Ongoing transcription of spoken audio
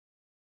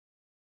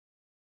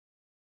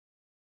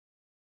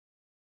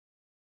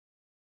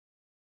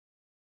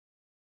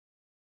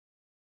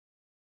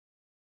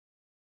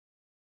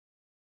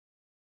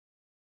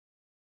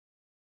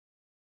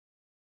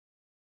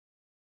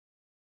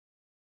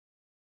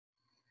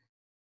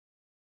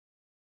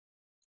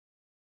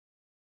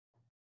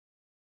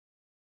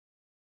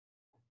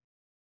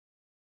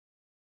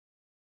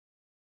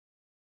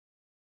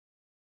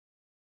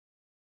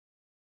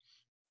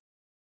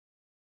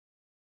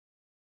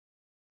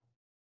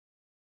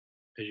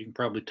as you can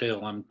probably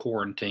tell, I'm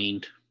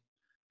quarantined.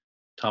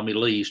 Tommy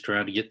Lee's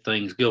trying to get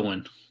things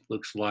going.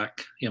 Looks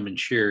like him and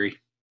Sherry.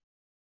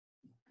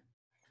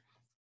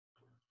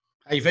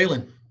 How you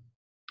feeling?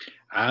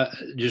 I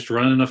just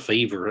running a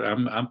fever.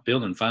 I'm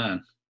feeling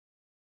fine.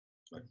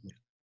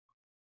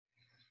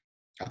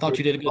 I thought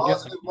you did a good job.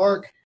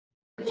 Mark.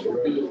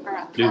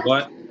 Do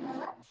what?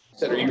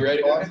 Said, are you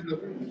ready?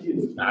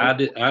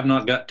 I've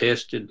not got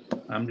tested.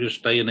 I'm just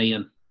staying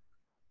in.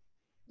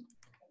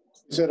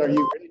 Said, are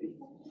you ready?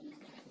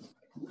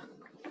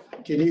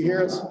 Can you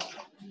hear us?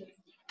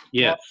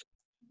 Yes.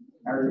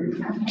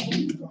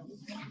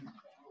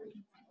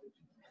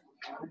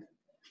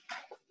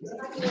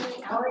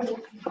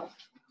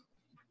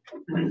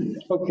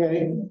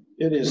 Okay,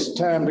 it is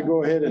time to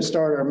go ahead and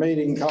start our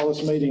meeting. Call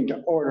this meeting to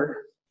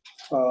order.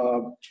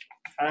 I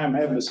am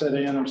having to sit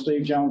in. I'm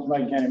Steve Jones,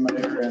 Macon County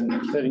Mayor,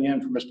 and sitting in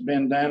for Mr.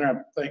 Ben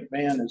Danner. I think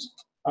Ben is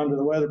under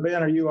the weather.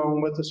 Ben, are you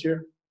on with us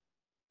here?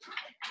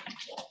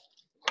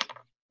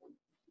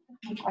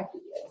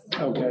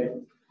 Okay.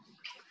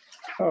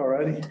 All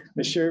righty.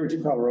 Ms. Sherry, would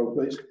you call the roll,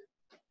 please?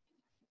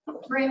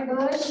 Brent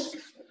Bush.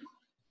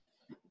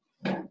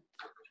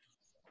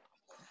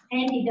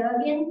 Andy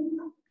Duggan.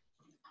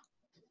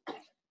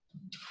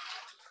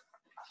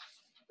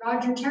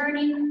 Roger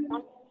Turney.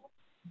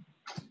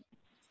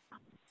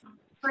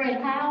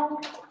 Fred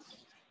Howell.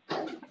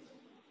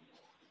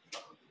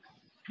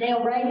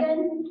 Dale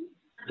Reagan.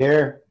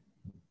 Here.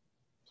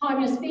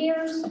 Tanya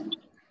Spears.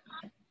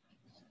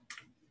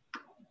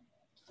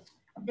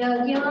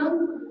 Doug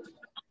Young.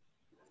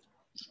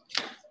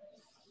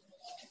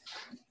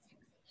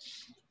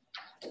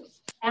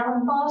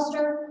 Alan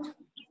Foster.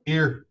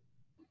 Here.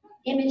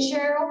 Emmett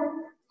Sherrill.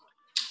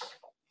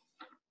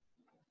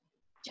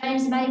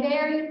 James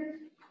Mayberry.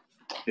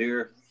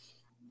 Here.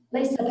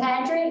 Lisa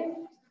Patrick.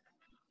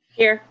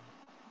 Here.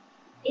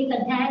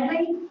 Ethan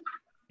Hadley.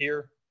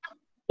 Here.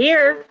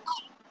 Here.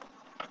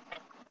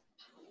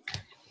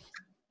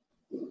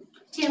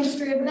 Tim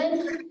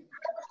Striblin.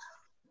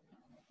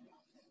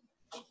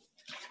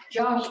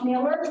 Josh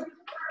Miller.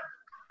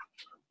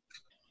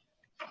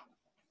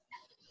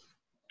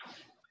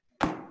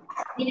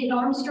 Edith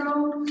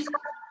Armstrong.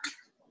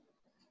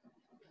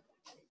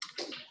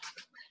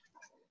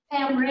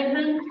 Pam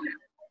Redmond.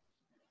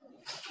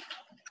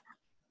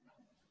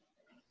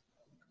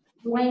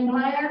 Dwayne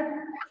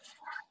Blair.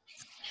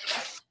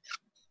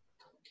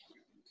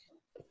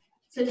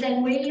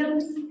 Suzanne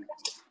Williams.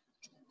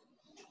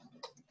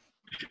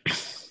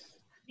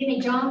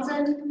 Jimmy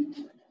Johnson.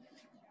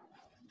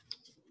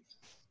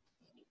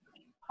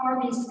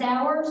 Harvey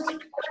Stowers.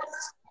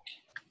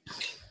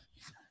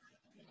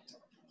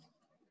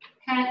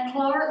 Pat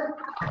Clark.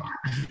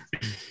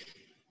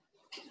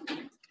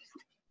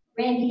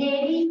 Randy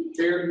Heddy.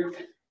 Here.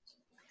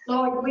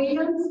 Lloyd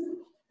Williams.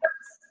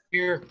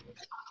 Here.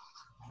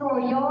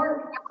 Troy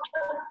York.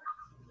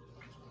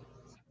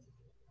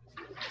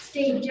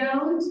 Steve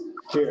Jones.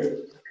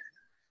 Here.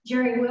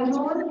 Jerry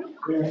Wilmore.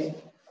 Here.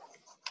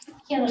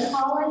 Kenneth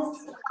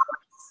Hollis.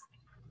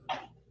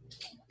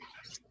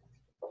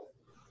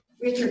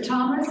 Richard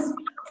Thomas.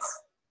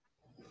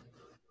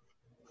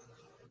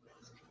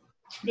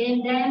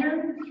 Ben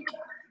Danner.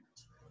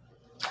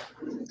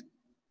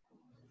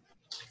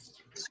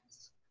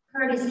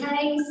 Curtis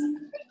Hayes.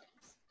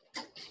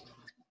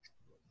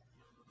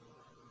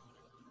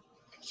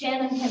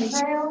 Shannon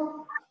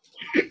Cantrell.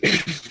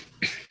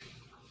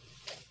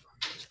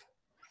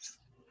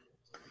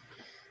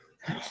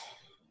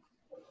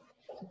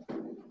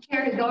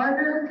 Terry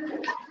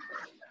Gardner.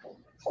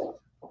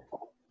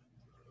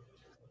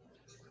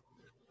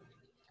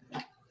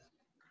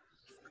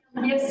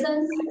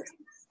 Gibson.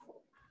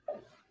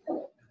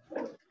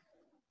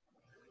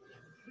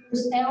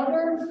 Bruce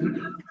Elder.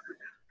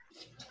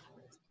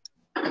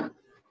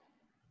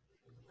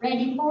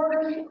 Randy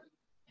Porter.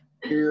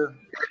 Here.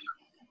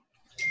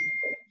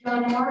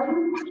 John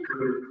Martin.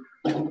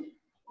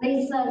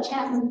 Lisa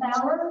Chapman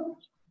Fowler.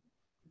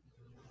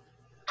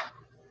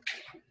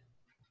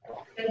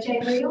 O.J.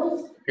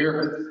 Reels.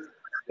 Here.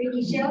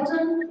 Ricky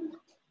Shelton.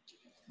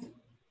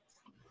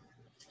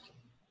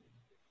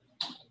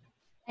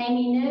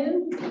 Amy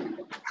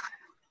New.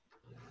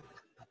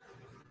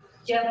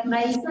 Jeff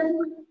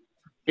Mason.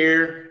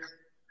 Here.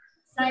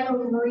 Sarah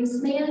Marie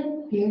Smith.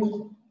 Here.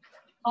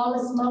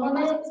 Hollis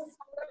Mullinex.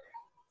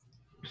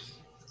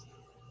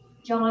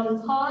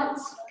 John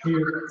Potts.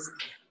 Here.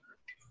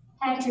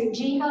 Patrick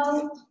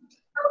Geho.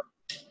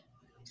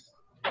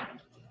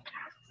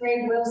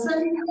 Greg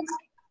Wilson.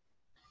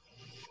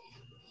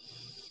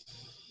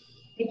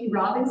 Vicki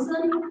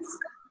Robinson.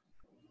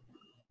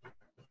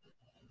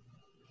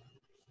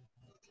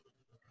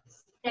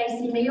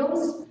 Stacy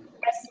Mills.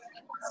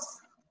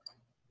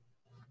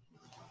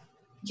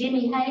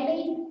 Jimmy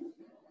Haley.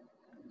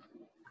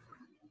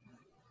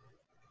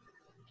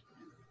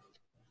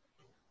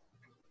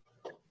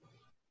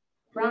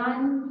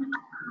 Ryan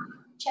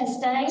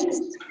Chastain.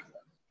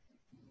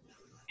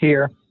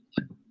 Here.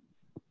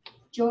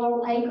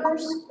 Joel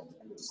Akers.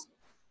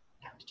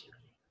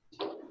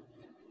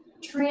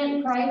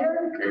 Trent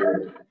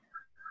Prater.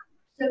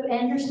 Sue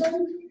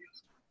Anderson,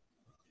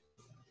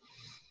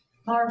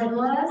 Marvin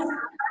Love,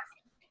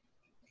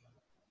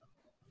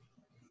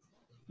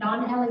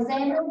 Don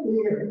Alexander.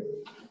 Here.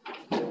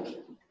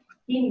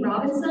 Dean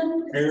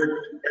Robinson. Here.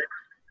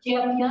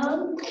 Jeff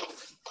Young.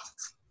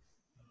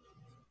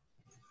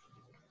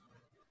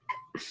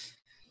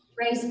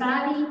 Ray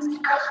Spivey.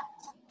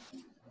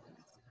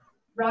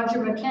 Roger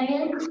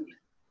McCann.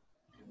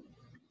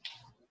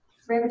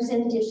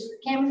 Representative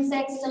Cameron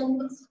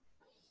Sexton.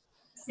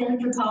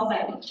 Senator Paul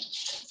Bailey.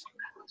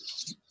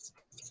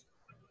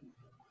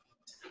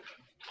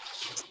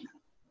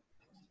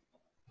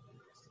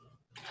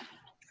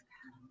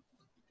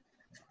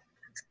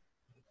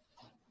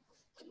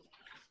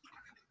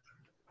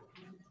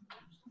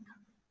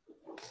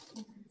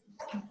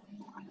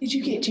 Did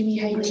you get Jimmy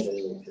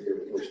Haley?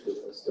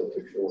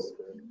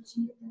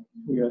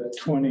 We got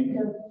 20.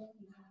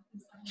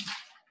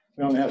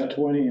 We only have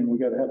 20 and we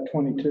got to have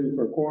 22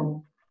 for a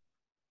quorum.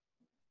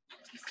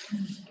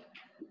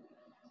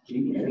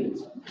 Jimmy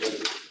Haley's on.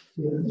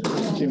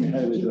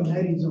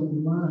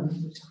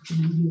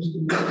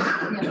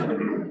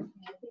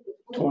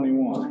 21. You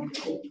want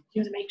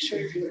to make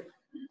sure.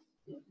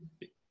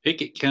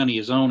 Pickett County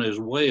is on as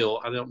well.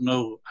 I don't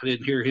know. I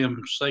didn't hear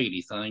him say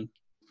anything.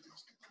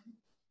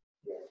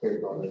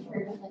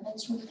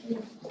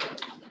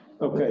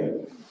 Okay,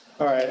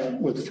 all right,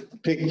 with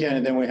Pickett County,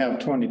 then we have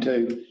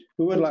 22.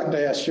 We would like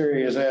to ask,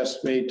 Sherry has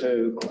asked me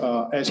to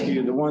ask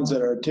you, the ones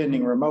that are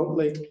attending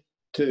remotely,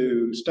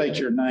 to state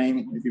your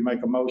name if you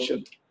make a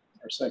motion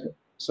or second,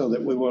 so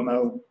that we will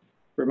know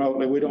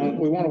remotely. We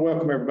want to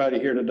welcome everybody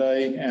here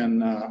today,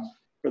 and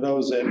for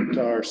those that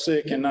are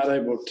sick and not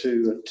able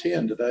to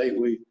attend today,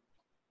 we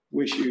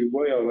wish you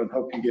well and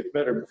hope you get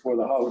better before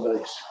the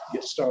holidays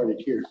get started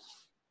here.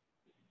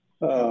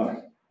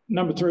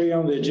 Number 3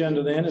 on the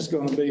agenda then is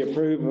going to be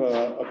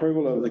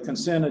approval of the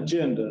consent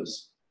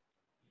agendas.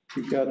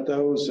 You've got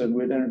those, and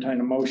we'd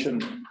entertain a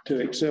motion to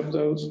accept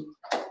those.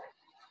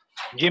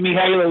 Jimmy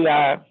Haley,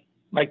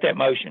 make that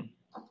motion.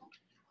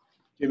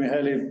 Jimmy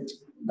Haley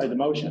made the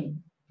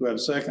motion. Do we have a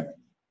second?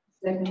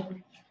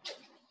 Second.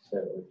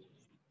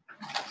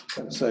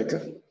 Got a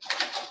second.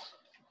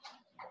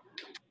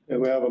 Okay,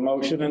 we have a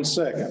motion and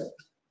second.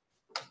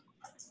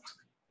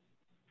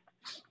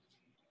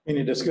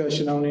 Any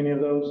discussion on any of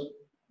those?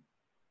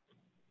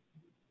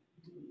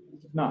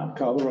 If not,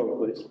 call the roll,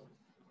 please.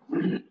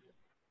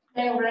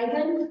 Dale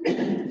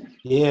Raven.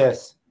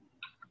 Yes.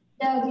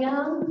 Doug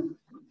Young.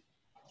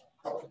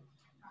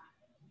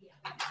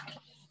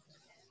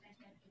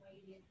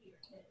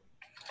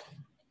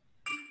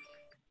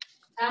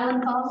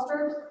 Alan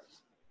Foster.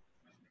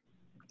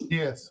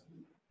 Yes.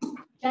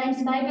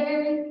 James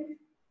Mayberry.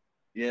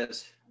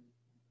 Yes.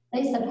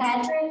 Lisa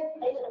Patrick.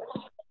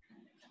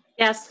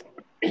 Yes.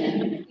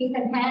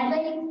 Ethan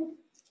Hadley.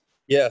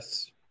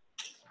 Yes.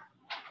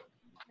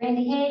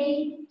 Randy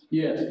Henny.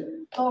 Yes.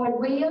 Lloyd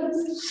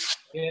Williams.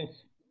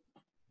 Yes.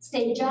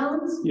 Steve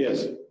Jones.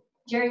 Yes.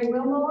 Jerry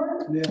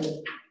Wilmore. Yes.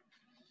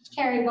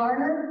 Carrie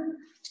Gardner.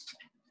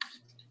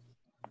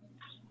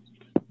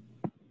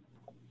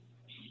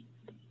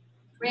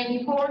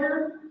 Randy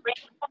Porter.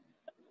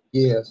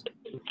 Yes.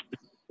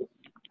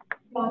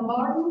 John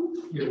Martin.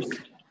 Yes.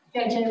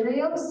 JJ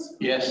Rios.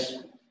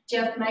 Yes.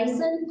 Jeff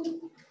Mason.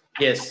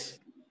 Yes.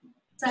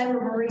 Sarah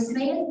Marie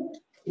Smith.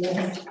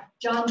 Yes.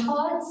 John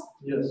Potts.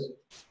 Yes.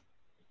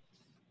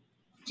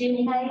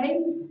 Jimmy Haley.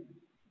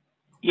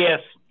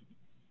 Yes.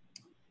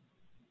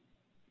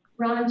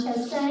 Ron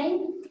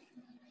Chastain.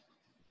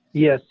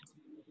 Yes.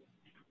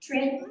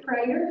 Trent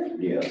Prater.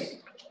 Yes.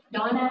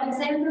 Don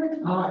Alexander.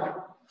 Aye.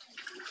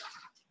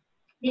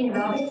 Dean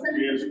Robinson.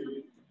 Yes.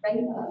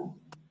 Ray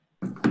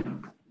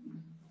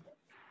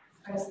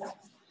Prescott.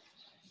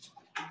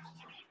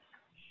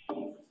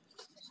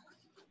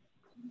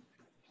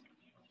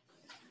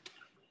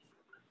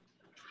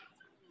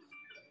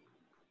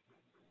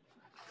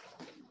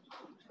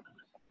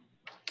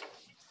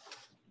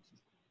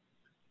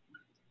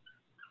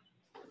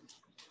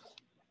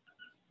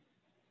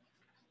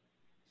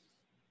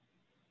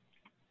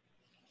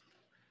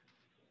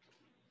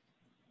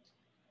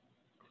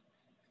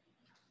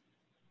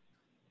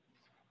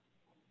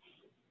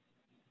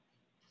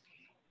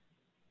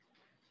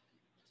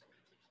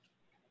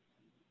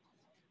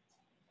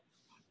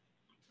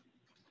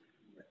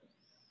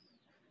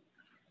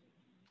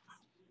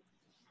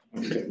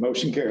 Okay,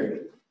 motion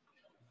carried.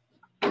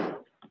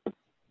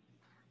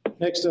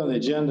 Next on the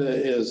agenda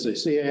is the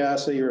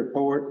CAIC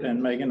report,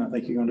 and Megan, I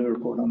think you're going to do a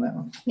report on that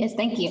one. Yes,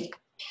 thank you.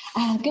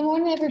 Good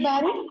morning,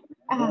 everybody.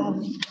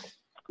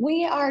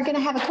 We are going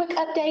to have a quick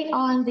update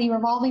on the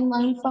revolving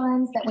loan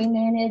funds that we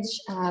manage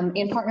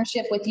in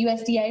partnership with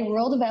USDA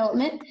Rural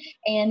Development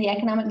and the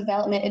Economic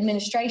Development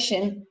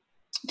Administration.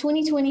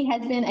 2020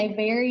 has been a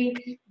very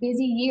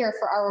busy year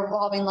for our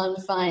revolving loan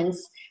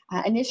funds.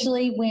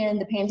 Initially, when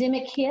the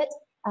pandemic hit,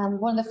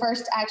 one of the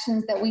first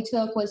actions that we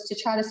took was to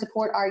try to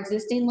support our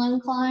existing loan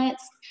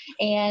clients,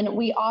 and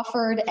we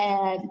offered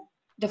a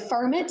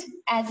deferment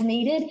as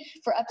needed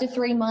for up to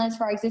 3 months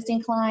for our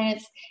existing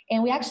clients.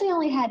 And we actually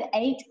only had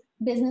 8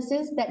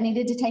 businesses that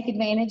needed to take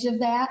advantage of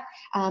that.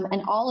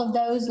 And all of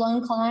those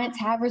loan clients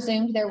have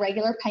resumed their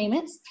regular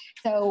payments.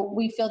 So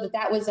we feel that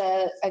that was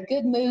a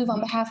good move on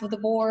behalf of the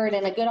board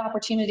and a good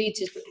opportunity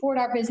to support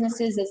our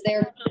businesses as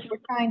we're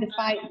trying to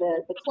fight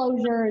the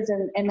closures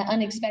and the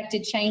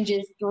unexpected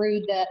changes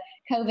through the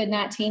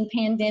COVID-19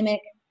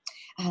 pandemic.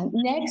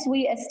 Next,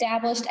 we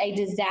established a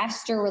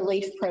disaster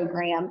relief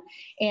program,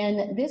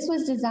 and this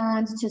was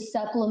designed to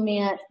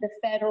supplement the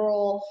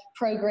federal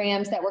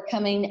programs that were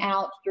coming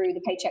out through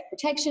the Paycheck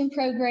Protection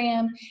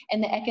Program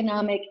and the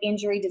economic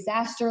injury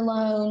disaster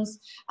loans.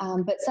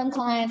 But some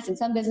clients and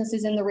some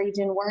businesses in the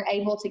region weren't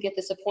able to get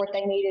the support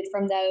they needed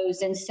from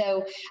those. And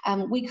so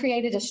we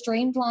created a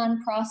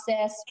streamlined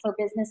process for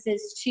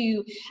businesses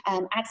to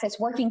access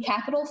working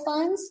capital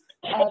funds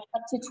of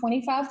up to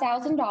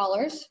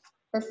 $25,000.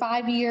 For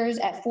 5 years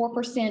at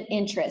 4%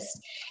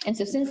 interest. And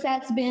so since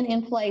that's been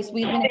in place,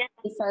 we've been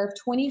able to serve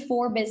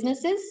 24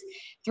 businesses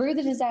through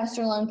the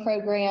disaster loan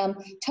program,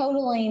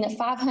 totaling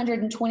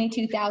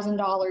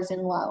 $522,000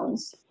 in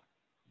loans.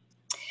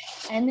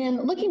 And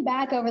then looking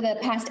back over the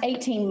past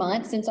 18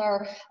 months, since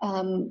our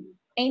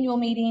annual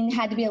meeting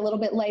had to be a little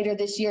bit later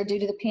this year due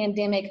to the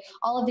pandemic,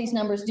 all of these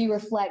numbers do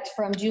reflect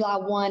from July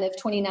 1 of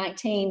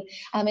 2019.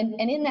 And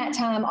in that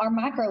time, our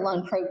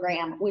microloan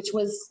program, which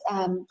was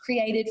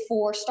created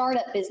for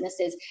startup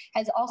businesses,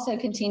 has also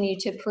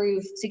continued to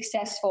prove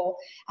successful.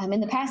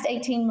 In the past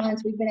 18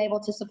 months, we've been able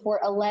to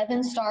support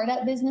 11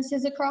 startup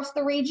businesses across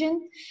the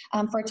region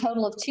for a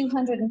total of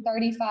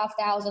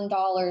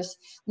 $235,000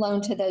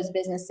 loaned to those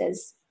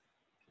businesses.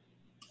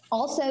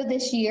 Also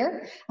this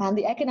year,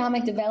 the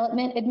Economic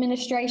Development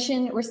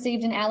Administration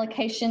received an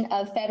allocation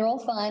of federal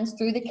funds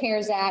through the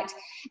CARES Act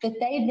that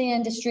they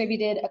then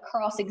distributed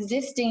across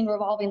existing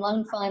revolving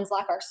loan funds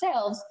like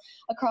ourselves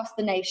across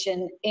the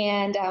nation.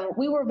 And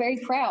we were very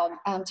proud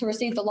to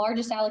receive the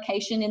largest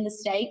allocation in the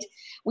state.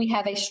 We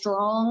have a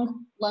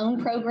strong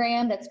loan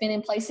program that's been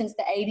in place since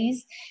the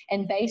 80s,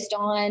 and based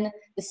on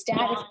the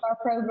status of our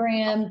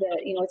program,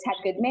 it's had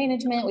good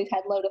management, we've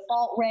had low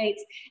default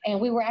rates, and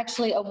we were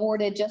actually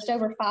awarded just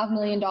over $5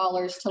 million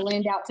to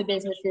lend out to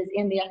businesses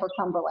in the Upper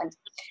Cumberland.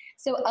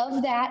 So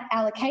of that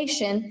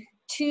allocation,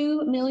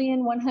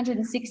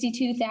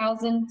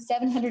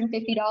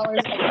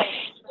 $2,162,750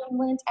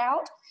 lent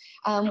out.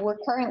 We're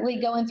currently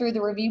going through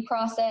the review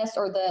process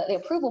or the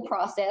approval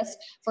process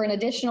for an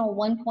additional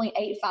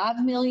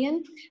 $1.85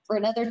 million for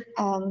another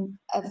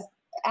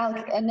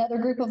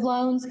group of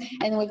loans,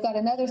 and then we've got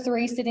another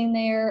 3 sitting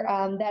there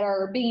that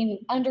are being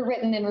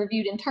underwritten and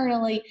reviewed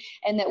internally,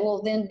 and that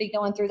will then be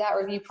going through that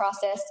review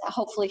process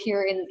hopefully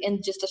here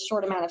in just a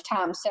short amount of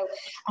time. So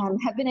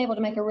have been able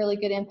to make a really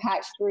good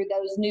impact through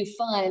those new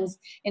funds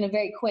in a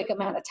very quick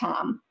amount of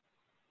time.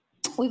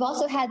 We've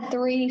also had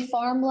 3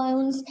 farm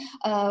loans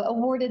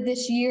awarded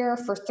this year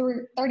for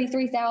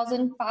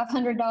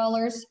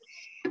 $33,500.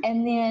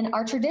 And then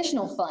our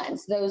traditional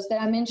funds, those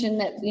that I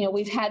mentioned that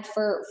we've had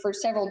for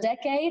several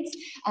decades,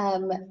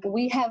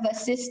 we have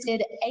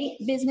assisted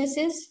 8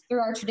 businesses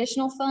through our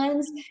traditional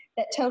funds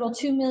that total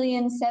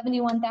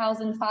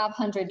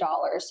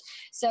 $2,071,500.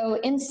 So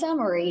in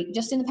summary,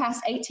 just in the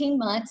past 18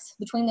 months,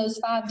 between those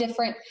 5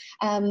 different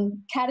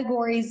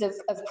categories of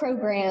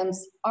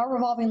programs, our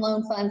revolving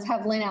loan funds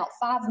have lent out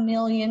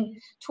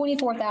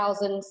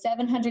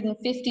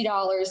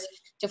 $5,024,750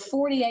 to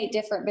 48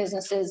 different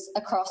businesses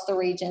across the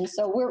region.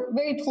 So we're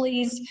very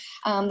pleased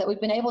that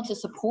we've been able to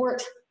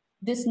support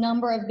this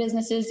number of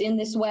businesses in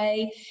this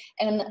way.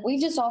 And we've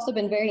just also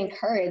been very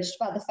encouraged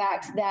by the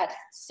fact that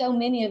so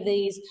many of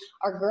these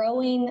are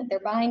growing, they're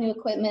buying new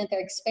equipment, they're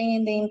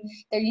expanding,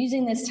 they're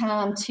using this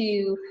time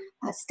to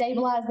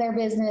stabilize their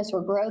business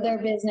or grow their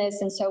business.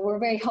 And so we're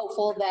very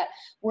hopeful that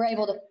we're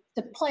able to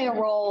play a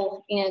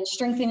role in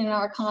strengthening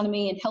our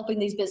economy and helping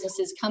these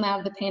businesses come out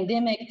of the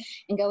pandemic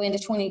and go into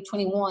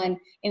 2021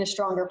 in a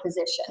stronger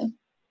position.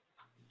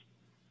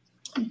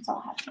 That's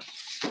all I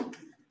have.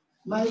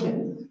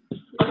 Megan,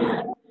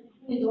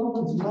 any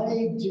loans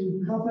made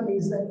to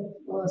companies that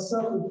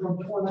suffered from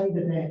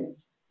tornado damage?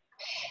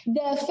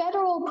 The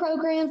federal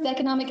programs, the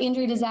Economic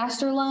Injury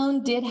Disaster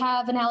Loan, did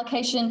have an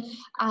allocation.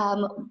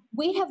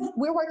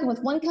 We're working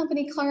with one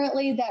company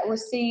currently that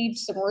received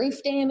some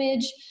roof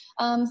damage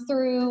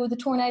through the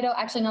tornado.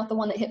 Actually, not the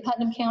one that hit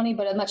Putnam County,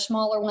 but a much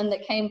smaller one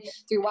that came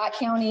through White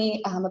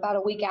County about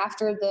a week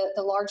after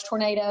the large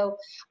tornado.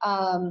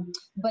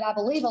 But I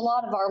believe a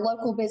lot of our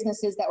local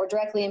businesses that were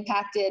directly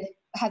impacted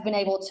have been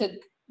able to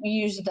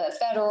use the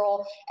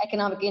federal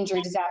Economic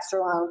Injury Disaster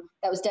Loan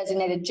that was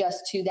designated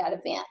just to that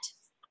event.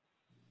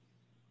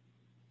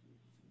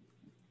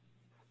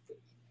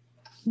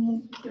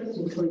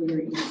 Question for your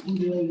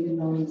UAE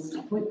loans,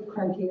 what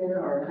criteria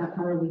or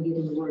how are we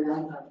getting the word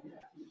out about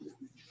that?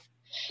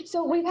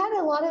 So we've had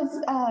a lot of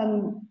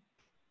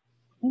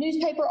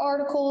newspaper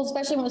articles,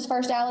 especially when it was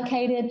first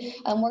allocated,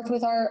 worked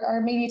with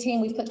our media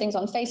team. We've put things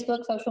on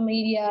Facebook, social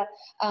media.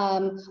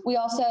 We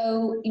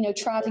also,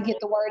 try to get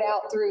the word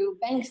out through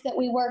banks that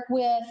we work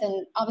with.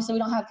 And obviously we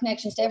don't have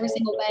connections to every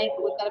single bank,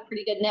 but we've got a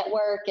pretty good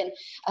network.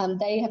 And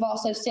they have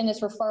also sent us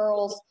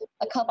referrals.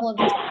 A couple of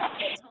these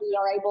projects we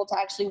are able to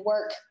actually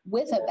work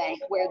with a bank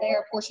where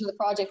they're a portion of the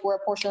project, we're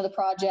a portion of the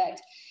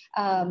project.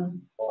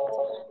 And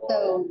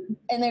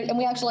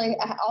we actually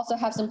also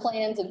have some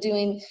plans of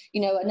doing,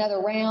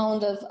 another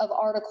round of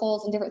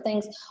articles and different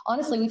things.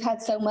 Honestly, we've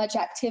had so much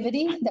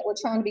activity that we're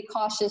trying to be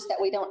cautious that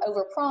we don't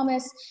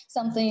overpromise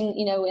something,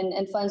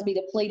 and funds be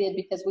depleted,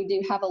 because we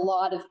do have a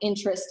lot of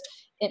interest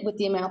with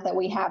the amount that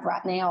we have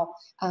right now.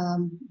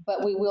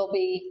 But we will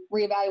be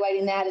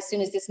reevaluating that as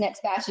soon as this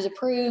next batch is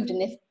approved.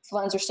 And if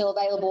funds are still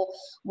available,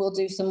 we'll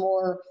do some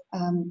more.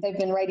 They've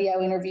been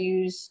radio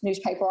interviews,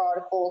 newspaper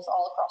articles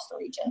all across the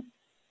region.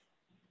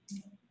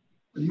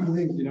 Are you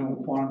limited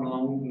on farm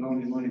loans and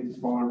only money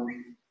for farmers?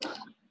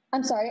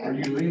 I'm sorry? Are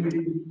you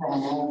limited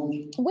farm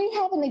loans? We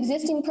have an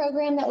existing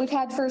program that we've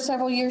had for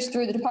several years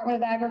through the Department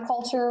of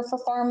Agriculture for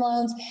farm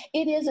loans.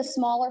 It is a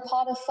smaller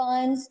pot of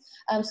funds,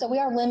 so we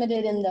are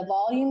limited in the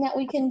volume that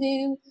we can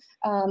do,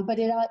 but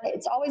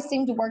it's always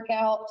seemed to work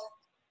out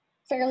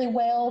fairly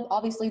well.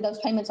 Obviously, those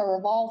payments are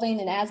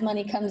revolving, and as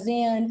money comes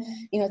in,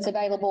 it's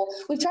available.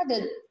 We've tried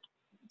to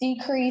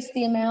decrease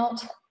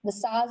the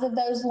size of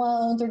those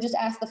loans, or just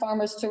ask the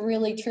farmers to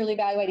really truly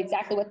evaluate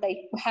exactly what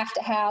they have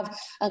to have,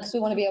 because we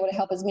want to be able to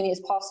help as many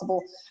as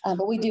possible.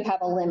 But we do have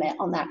a limit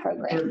on that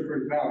program.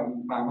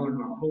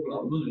 33,500, a whole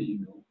lot of money,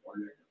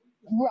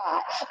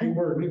 Right. Ain't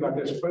worried me about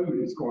this food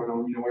that's going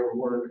on,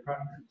 everywhere in the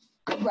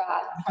country.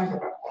 Right. Think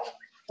about that.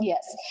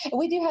 Yes.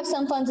 We do have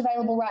some funds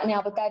available right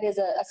now, but that is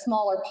a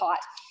smaller pot.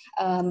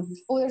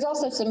 Well, there's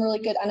also some really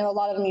good, I know a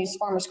lot of them use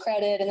Farmers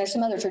Credit, and there's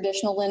some other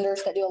traditional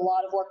lenders that do a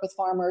lot of work with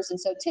farmers. And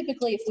so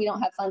typically, if we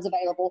don't have funds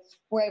available,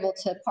 we're able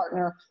to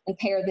partner and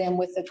pair them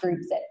with a group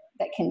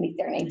that can meet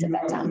their needs at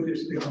that time. Put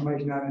this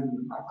information out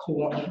in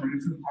co-ops, for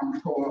instance,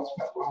 farmers co-ops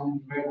about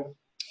loans available.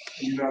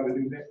 You know how to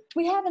do that?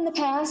 We have in the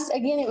past.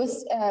 Again, it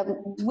was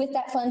with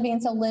that fund being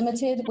so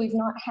limited, we've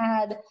not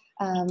had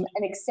an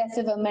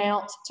excessive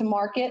amount to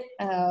market.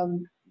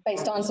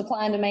 Based on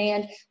supply and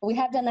demand. But we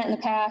have done that in the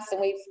past,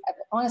 and we've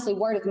honestly,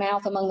 word of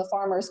mouth among the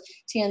farmers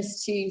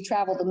tends to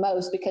travel the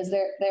most, because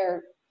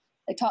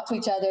they talk to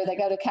each other, they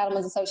go to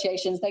cattlemen's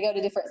associations, they go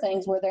to different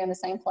things where they're in the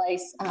same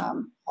place.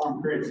 Farm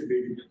credit's a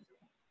big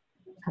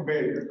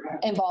competitor,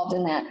 right? Involved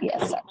in that,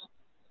 yes, sir.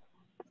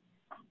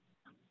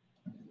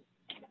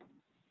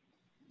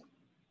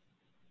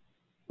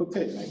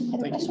 Okay,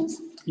 Other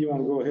questions? You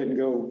want to go ahead and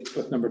go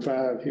with number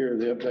 5 here,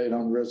 the update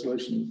on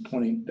resolution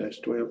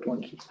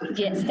 20-1220.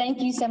 Yes, thank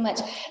you so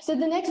much. So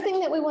the next thing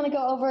that we want to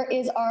go over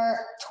is our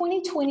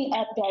 2020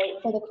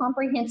 update for the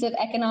Comprehensive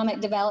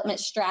Economic Development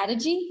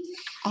Strategy.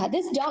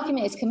 This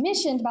document is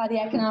commissioned by the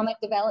Economic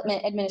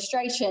Development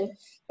Administration,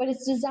 but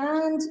it's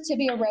designed to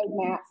be a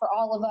roadmap for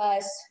all of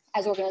us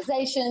as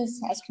organizations,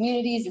 as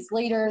communities, as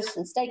leaders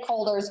and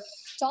stakeholders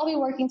to all be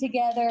working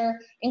together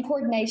in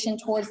coordination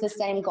towards the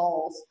same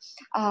goals.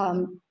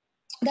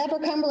 The Upper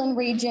Cumberland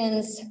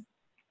region's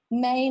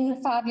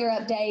main 5-year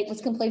update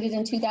was completed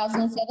in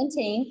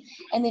 2017,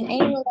 and then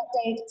annual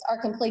updates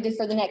are completed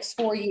for the next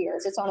 4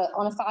 years. It's on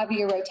a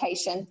 5-year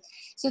rotation.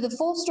 So the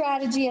full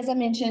strategy, as I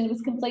mentioned,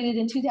 was completed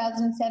in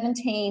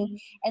 2017,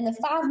 and the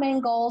 5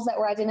 main goals that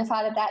were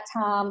identified at that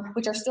time,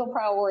 which are still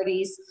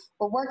priorities,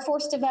 were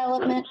workforce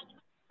development,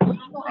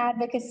 regional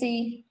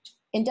advocacy,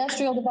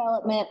 industrial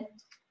development,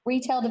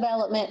 retail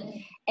development,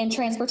 and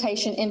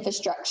transportation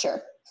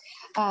infrastructure.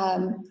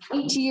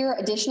 Each year,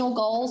 additional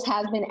goals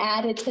have been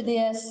added to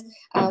this.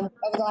 Over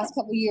the last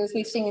couple of years,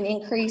 we've seen an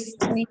increase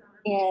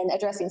in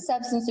addressing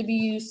substance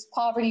abuse,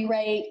 poverty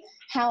rate,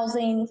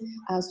 housing.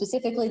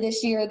 Specifically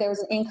this year, there was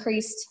an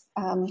increased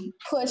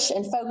push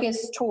and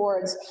focus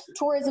towards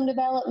tourism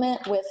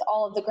development with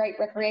all of the great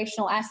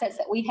recreational assets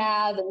that we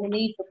have, and the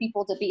need for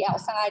people to be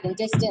outside and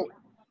distant.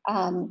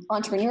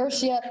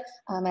 Entrepreneurship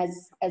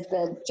as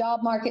the job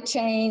market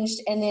changed,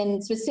 and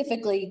then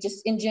specifically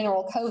just in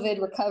general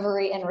COVID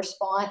recovery and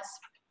response.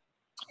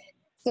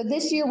 So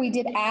this year we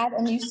did add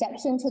a new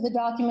section to the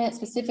document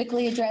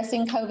specifically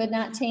addressing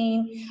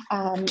COVID-19.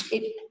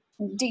 It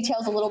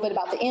details a little bit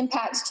about the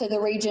impacts to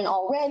the region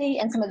already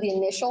and some of the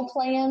initial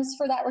plans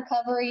for that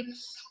recovery.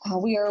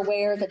 We are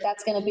aware that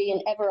that's going to be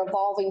an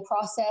ever-evolving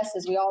process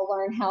as we all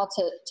learn how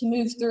to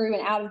move through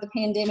and out of the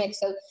pandemic.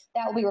 So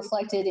that will be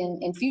reflected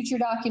in future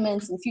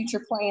documents and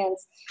future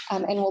plans,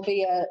 and will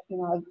be a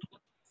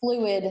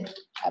fluid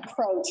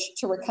approach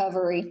to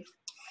recovery.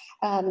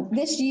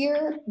 This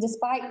year,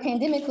 despite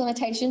pandemic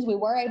limitations, we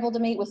were able to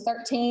meet with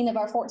 13 of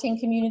our 14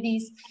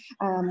 communities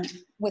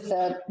with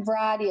a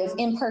variety of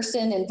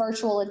in-person and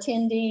virtual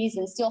attendees,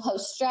 and still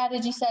host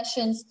strategy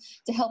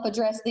sessions to help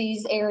address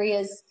these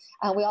areas.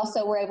 We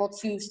also were able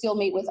to still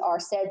meet with our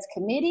SEDS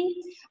committee,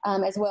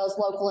 as well as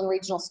local and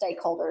regional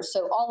stakeholders.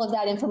 So all of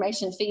that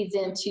information feeds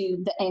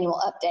into the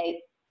annual update.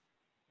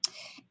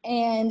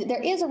 And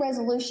there is a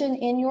resolution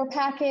in your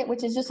packet,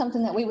 which is just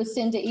something that we would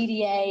send to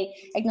EDA,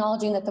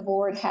 acknowledging that the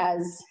board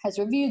has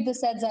reviewed the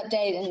SEDS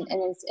update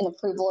and is in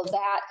approval of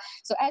that.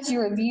 So as you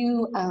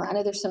review, I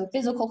know there's some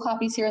physical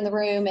copies here in the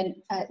room, and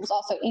it was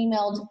also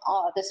emailed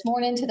this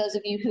morning to those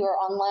of you who are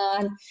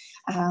online.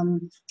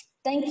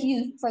 Thank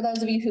you for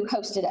those of you who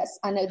hosted us.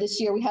 I know this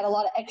year we had a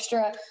lot of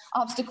extra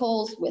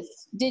obstacles with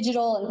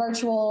digital and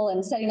virtual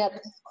and setting up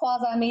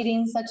quasi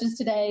meetings such as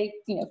today,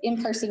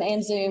 in person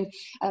and Zoom.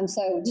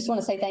 So just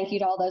want to say thank you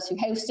to all those who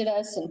hosted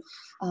us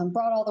and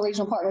brought all the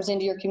regional partners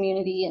into your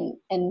community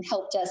and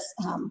helped us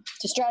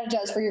to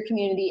strategize for your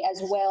community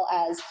as well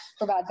as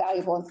provide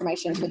valuable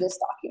information for this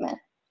document.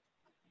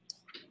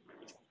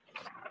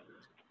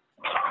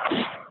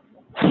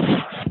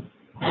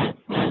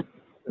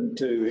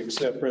 To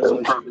accept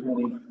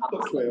resolution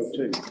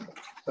 2012-2.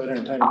 So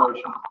entertain a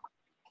motion.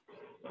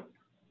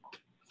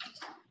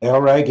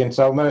 Al Reagan,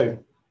 so moved.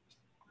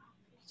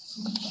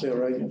 Bill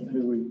Reagan,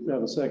 who we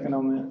have a second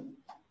on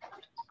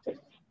that?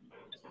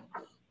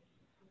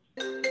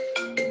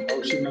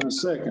 Motion and a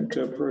second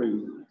to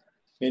approve.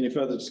 Any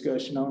further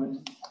discussion on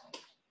it?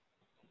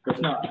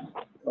 If not,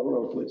 call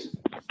roll, please.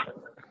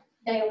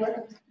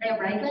 Dale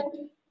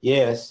Raven,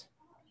 Yes.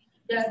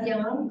 Doug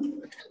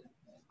Young,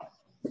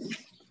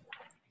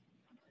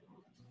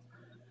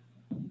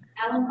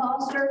 Alan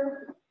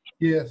Foster,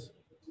 Yes.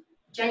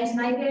 James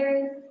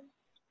Mayberry,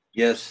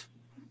 Yes.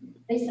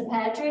 Lisa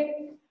Patrick,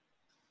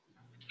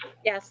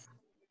 Yes.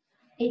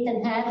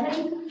 Ethan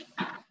Hadley,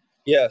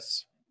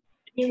 Yes.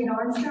 David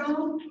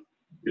Armstrong,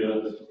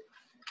 Yes.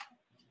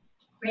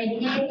 Randy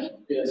Hay,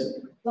 Yes.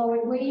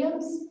 Lloyd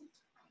Williams,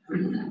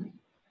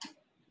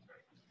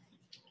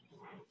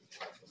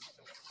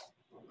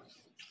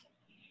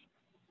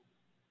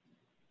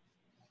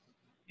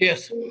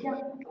 Yes.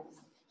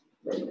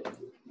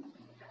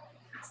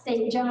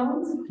 Steve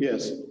Jones,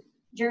 Yes.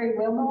 Jerry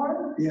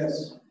Wilmore,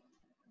 Yes.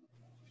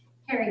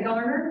 Harry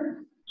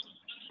Garner,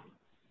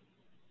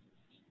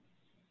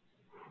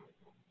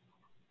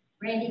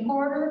 Randy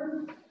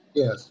Porter,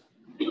 Yes.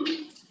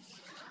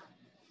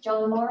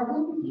 John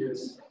Martin,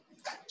 Yes.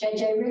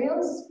 JJ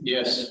Reels,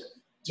 Yes.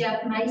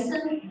 Jeff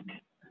Mason,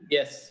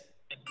 Yes.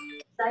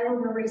 Sarah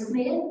Marie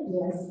Smith,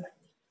 Yes.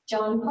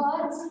 John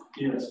Potts,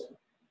 Yes.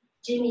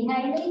 Jimmy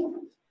Haley,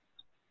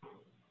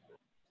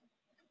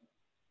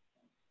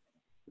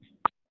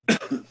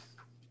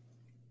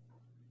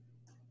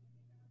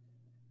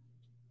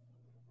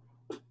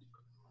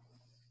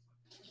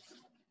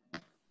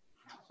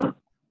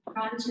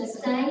 Ron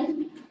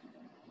Chastain,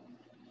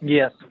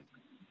 Yes.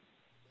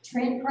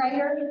 Trent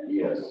Prater,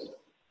 Yes.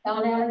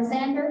 Don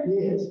Alexander,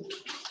 Yes.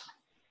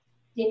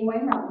 Dean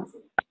Wayne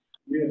Robinson.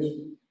 Yes.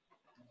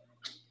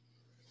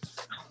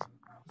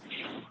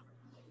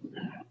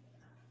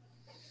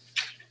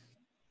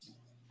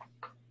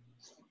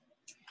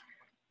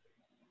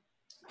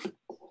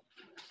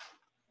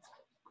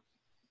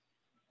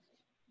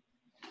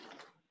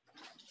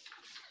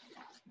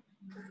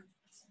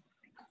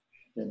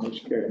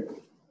 Motion carried.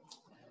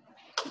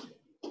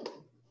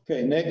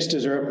 Okay, next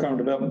is our upcoming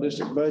development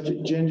district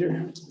budget,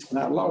 Ginger. And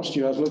I lost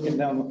you. I was looking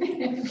down,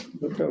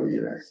 looked over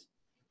you there.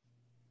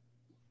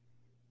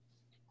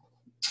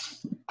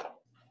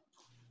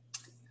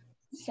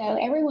 So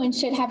everyone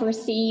should have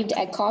received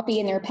a copy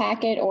in their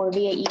packet or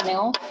via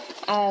email.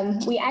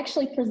 We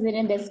actually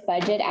presented this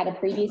budget at a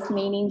previous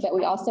meeting, but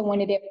we also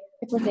wanted it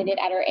presented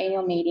at our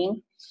annual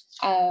meeting.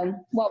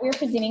 What we're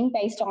presenting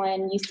based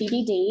on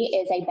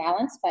UCDD is a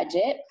balanced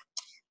budget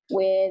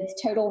with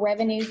total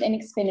revenues and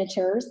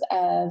expenditures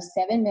of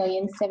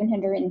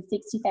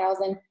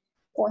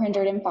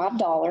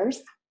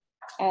 $7,760,405.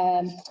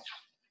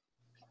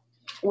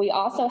 We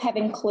also have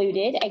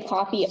included a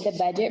copy of the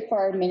budget for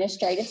our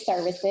administrative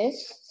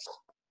services.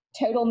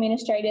 Total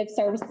administrative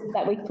services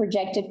that we've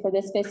projected for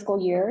this fiscal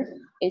year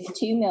is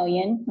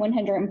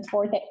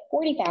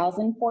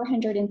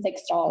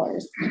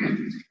 $2,140,406.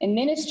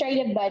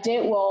 Administrative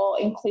budget will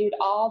include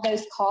all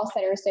those costs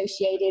that are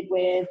associated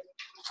with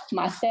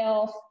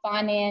myself,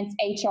 finance,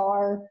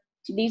 HR.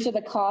 These are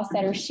the costs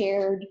that are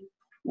shared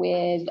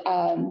with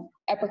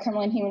Upper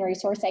Cumberland Human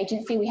Resource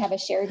Agency. We have a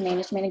shared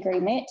management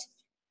agreement.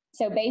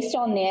 So based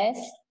on this,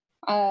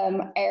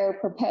 our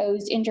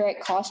proposed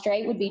indirect cost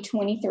rate would be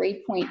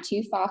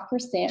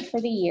 23.25% for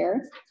the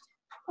year.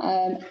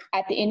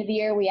 At the end of the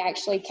year, we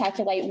actually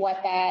calculate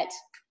what that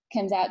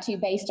comes out to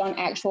based on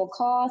actual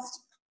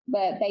cost,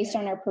 but based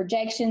on our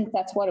projections,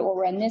 that's what it will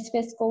run this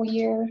fiscal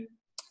year.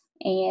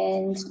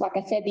 And like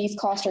I said, these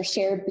costs are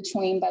shared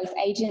between both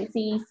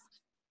agencies.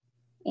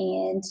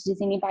 And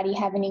does anybody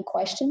have any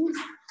questions?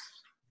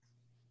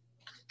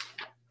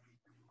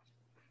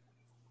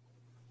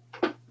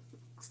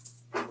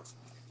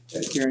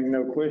 Hearing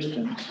no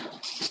questions.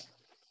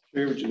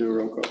 Sherry, would you do a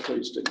roll call,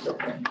 please, Steve? Do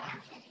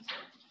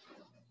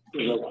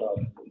a roll call,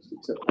 please,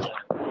 accept that.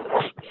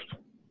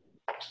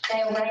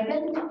 Dale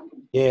Raven,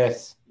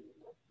 Yes.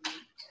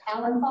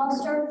 Alan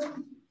Foster,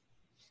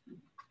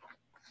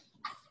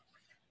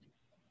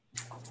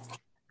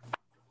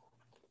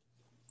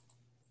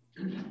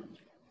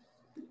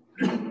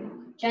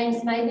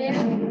 James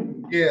Mayberry,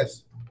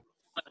 Yes.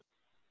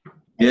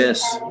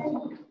 Yes.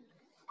 Patrick,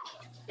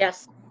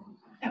 Yes.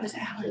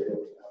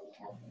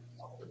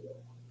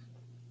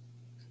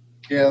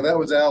 Yeah, that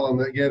was Alan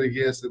that got a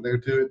guess in there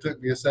too. It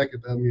took me a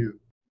second to unmute.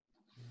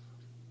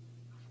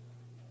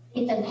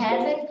 Ethan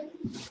Hadley,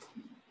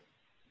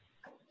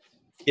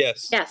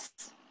 Yes. Yes.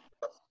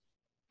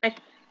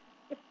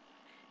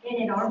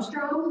 Bennett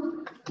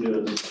Armstrong,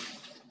 Yes.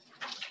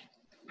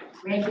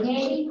 Randy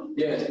Handy,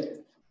 Yes.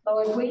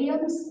 Lloyd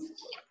Williams,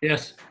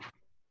 Yes.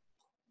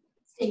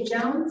 Steve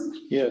Jones,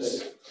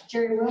 Yes.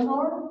 Jerry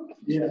Wilmore,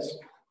 Yes.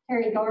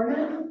 Terry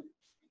Gardner,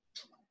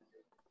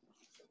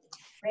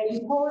 Randy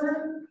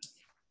Porter,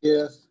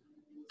 Yes.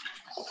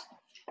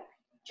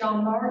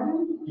 John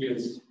Martin,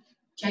 Yes.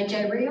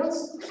 JJ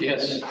Reels,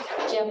 Yes.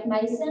 Jeff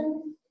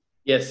Mason,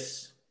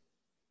 Yes.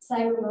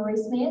 Sarah Marie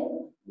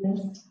Smith,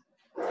 Yes.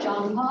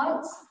 John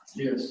Potts,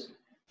 Yes.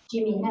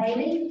 Jimmy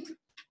Haley,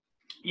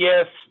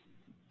 Yes.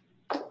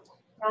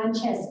 Ron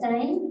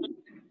Chastain,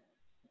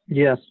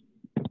 Yes.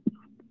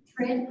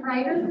 Trent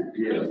Prater,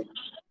 Yes.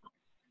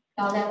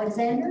 Don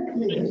Alexander,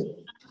 Yes.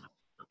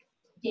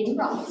 Denny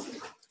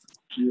Robinson.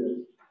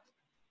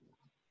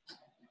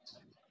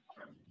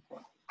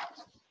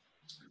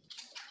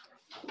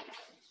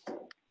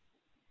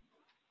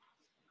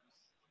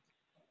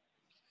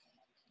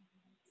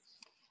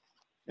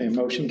 Okay,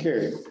 motion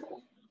carried.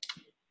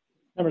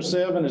 Number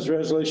 7 is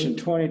resolution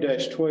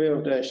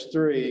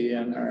 20-12-3,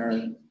 and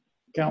our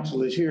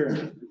council is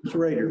here. Mr.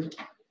 Rader.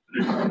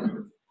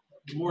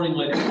 Good morning,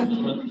 ladies and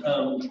gentlemen.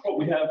 What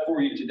we have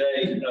for you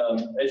today,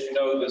 as you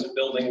know, this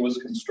building was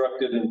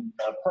constructed and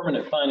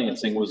permanent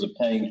financing was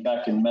obtained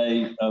back in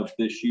May of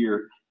this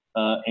year.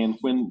 And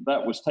when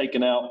that was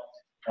taken out,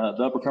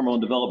 the Upper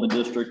Cumberland Development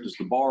District is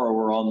the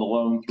borrower on the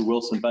loan through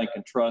Wilson Bank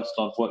and Trust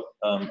on what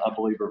I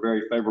believe are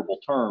very favorable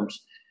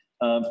terms.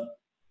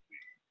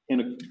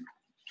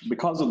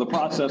 Because of the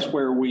process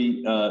where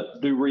we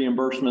do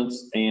reimbursements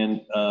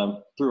and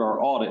through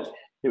our audit,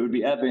 it would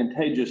be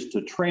advantageous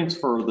to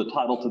transfer the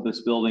title to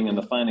this building and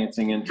the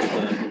financing into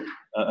the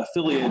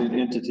affiliated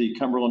entity,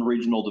 Cumberland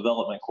Regional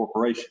Development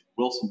Corporation.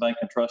 Wilson Bank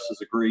and Trust has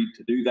agreed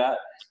to do that.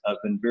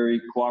 Been very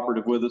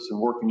cooperative with us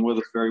and working with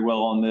us very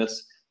well on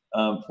this.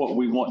 What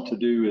we want to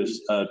do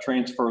is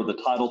transfer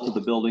the title to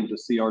the building to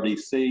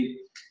CRDC.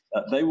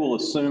 They will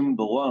assume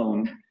the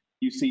loan.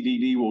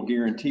 UCDD will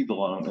guarantee the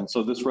loan. And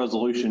so this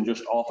resolution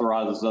just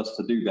authorizes us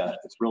to do that.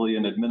 It's really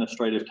an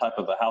administrative type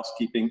of a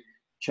housekeeping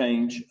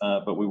change,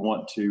 but we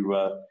want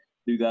to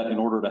do that in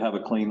order to have a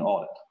clean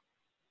audit.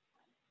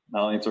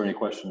 I'll answer any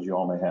questions you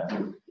all may have.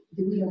 Do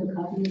we have a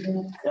copy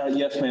of that?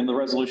 Yes, ma'am, the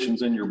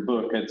resolution's in your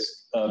book.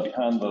 It's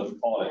behind the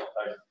audit.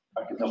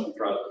 I can help you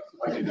try to,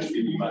 I can just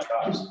give you my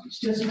copies. It's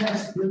just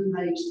past the blue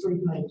page,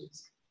 3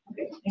 pages.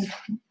 Okay, thank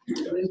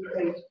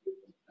you.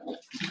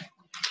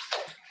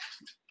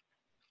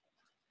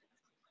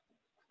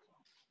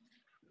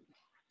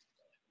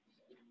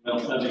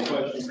 Else have any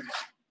questions?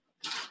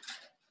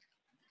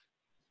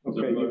 Is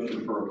there a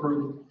motion for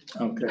approval?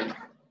 Okay.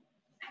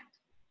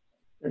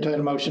 Entertain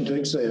a motion to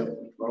accept.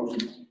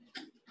 Motion.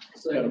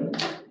 Got a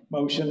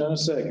motion and a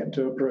second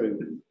to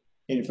approve.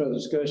 Any further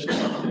discussion?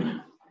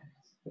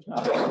 If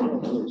not, roll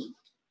please.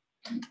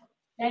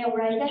 Dale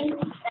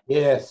Reagan,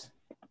 Yes.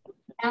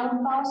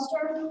 Alan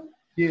Foster,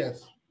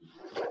 Yes.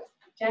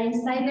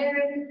 James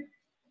Mayberry,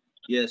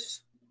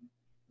 Yes.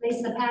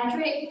 Lisa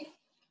Patrick,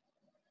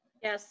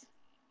 Yes.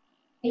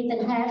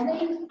 Ethan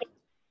Hadley,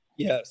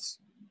 Yes.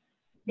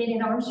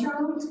 Bennett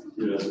Armstrong,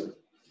 Yes.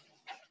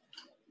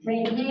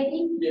 Randy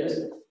Handy, Yes.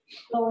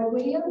 Lloyd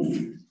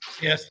Williams,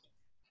 Yes.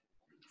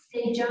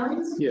 Steve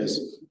Jones, Yes.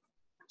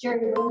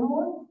 Jerry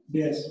Wilmore,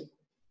 Yes.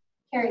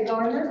 Terry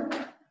Gardner,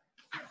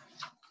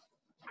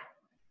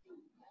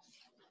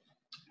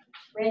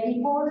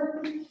 Randy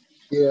Porter,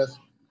 Yes.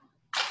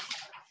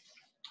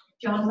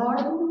 John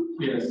Martin,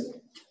 Yes.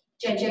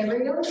 JJ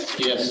Reels,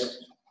 Yes.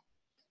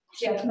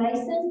 Jeff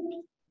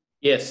Mason,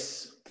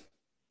 Yes.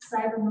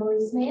 Sarah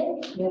Marie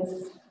Smith,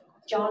 Yes.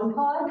 John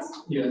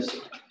Potts, Yes.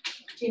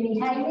 Jimmy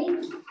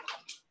Haley,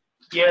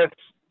 Yes.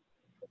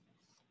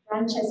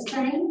 Ron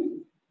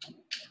Chastain,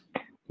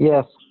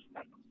 Yes.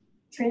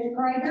 Trent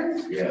Prater,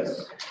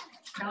 Yes.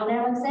 Don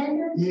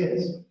Alexander,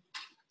 Yes.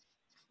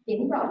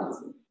 Denny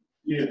Robinson.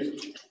 Yes.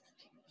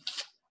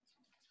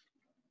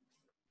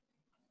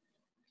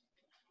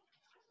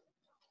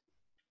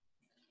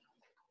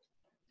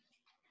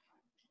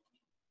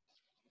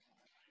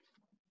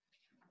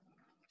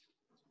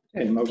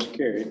 Okay, motion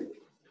carried.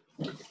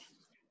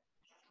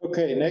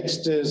 Okay,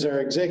 next is our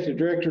executive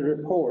director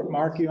report.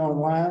 Mark, you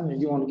online and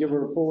you want to give a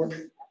report?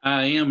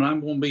 I am, and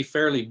I'm going to be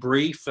fairly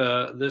brief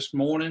this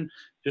morning.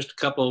 Just a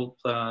couple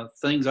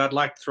things I'd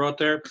like to throw out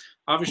there.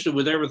 Obviously,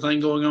 with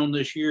everything going on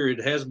this year,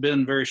 it has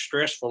been very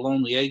stressful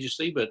on the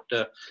agency, but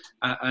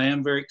I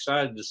am very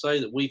excited to say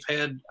that we've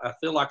had, I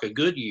feel like, a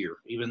good year,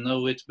 even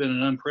though it's been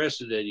an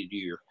unprecedented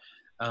year.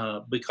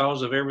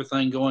 Because of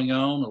everything going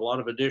on, a lot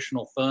of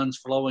additional funds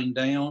flowing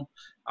down.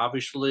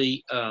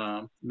 Obviously,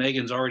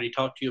 Megan's already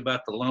talked to you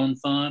about the loan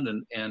fund,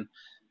 and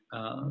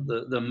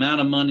the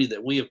amount of money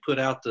that we have put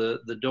out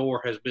the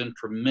door has been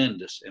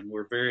tremendous, and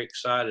we're very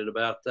excited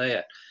about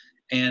that.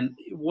 And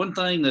one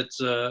thing that's,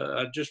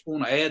 I just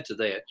want to add to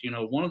that,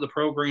 one of the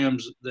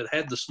programs that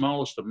had the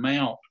smallest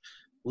amount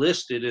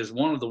listed is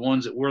one of the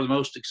ones that we're the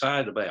most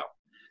excited about.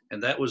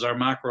 And that was our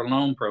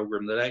microloan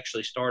program that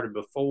actually started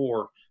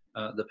before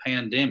the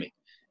pandemic.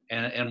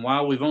 And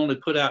while we've only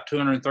put out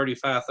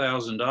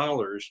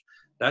 $235,000,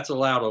 that's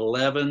allowed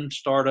 11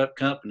 startup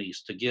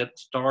companies to get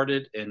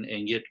started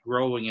and get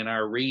growing in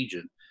our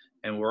region.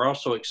 And we're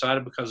also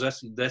excited because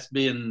that's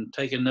being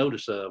taken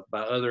notice of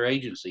by other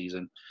agencies.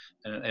 And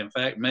in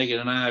fact, Megan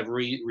and I have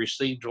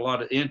received a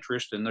lot of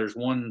interest, and there's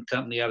one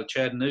company out of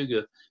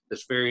Chattanooga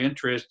that's very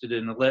interested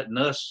in letting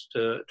us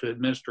to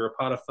administer a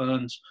pot of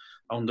funds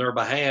on their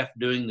behalf,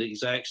 doing the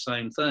exact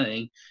same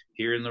thing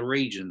here in the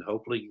region,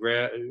 hopefully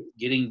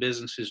getting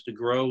businesses to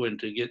grow and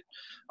to get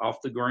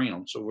off the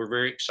ground. So we're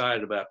very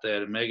excited about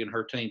that, and Megan and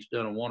her team's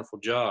done a wonderful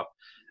job.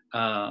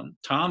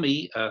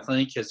 Tommy, I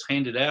think, has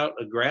handed out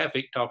a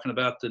graphic talking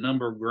about the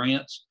number of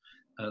grants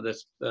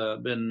that's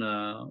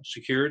been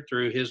secured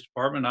through his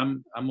department.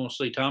 I'm going to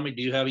say, Tommy,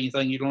 do you have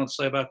anything you'd want to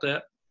say about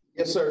that?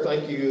 Yes, sir.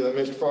 Thank you,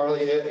 Mr.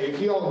 Farley. If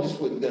you all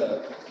just would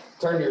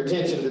turn your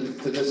attention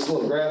to this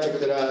little graphic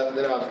that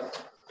I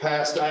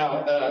passed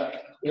out.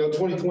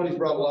 2020's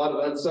brought a lot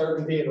of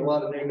uncertainty and a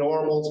lot of new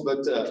normals,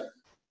 but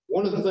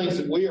one of the things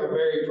that we are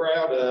very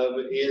proud of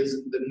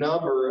is the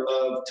number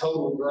of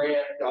total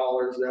grant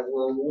dollars that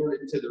were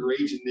awarded to the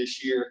region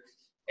this year.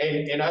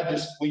 And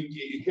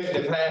it couldn't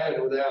have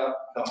happened without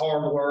the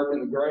hard work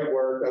and the great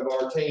work of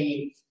our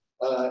team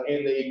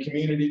in the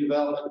Community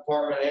Development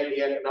Department and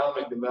the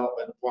Economic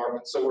Development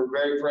Department. So we're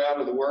very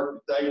proud of the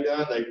work that they've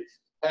done. They've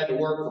had to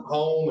work from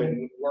home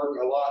and work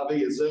a lot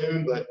via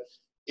Zoom, but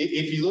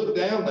if you look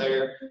down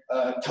there,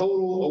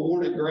 total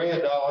awarded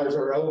grant dollars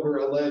are over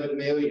 11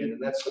 million,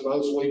 and that's the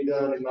most we've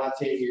done in my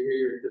tenure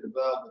here at the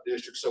Development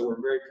District. So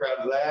we're very proud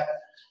of that.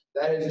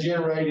 That has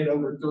generated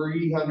over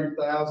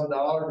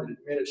 $300,000 in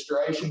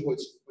administration,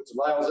 which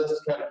allows us to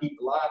kind of keep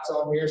the lights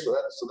on here. So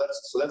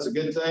that's a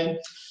good thing.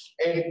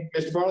 And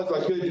Mr. Farley, if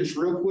I could just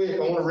real quick, I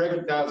want to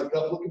recognize a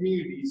couple of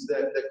communities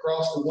that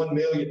crossed the $1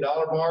 million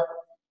mark.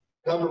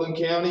 Cumberland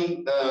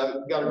County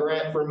got a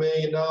grant for $1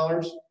 million.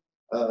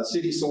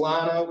 City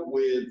Salina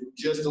with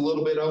just a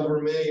little bit over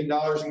 $1 million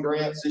in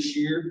grants this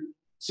year.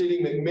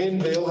 City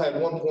McMinnville had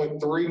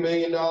 $1.3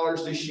 million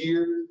this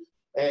year.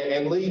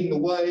 And leading the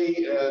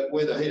way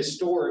with a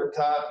historic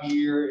type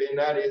year, and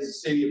that is the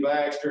City of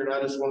Baxter. And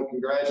I just want to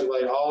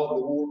congratulate all of the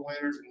award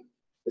winners, and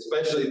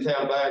especially the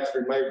town of Baxter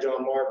and Mayor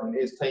John Martin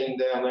and his team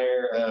down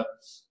there.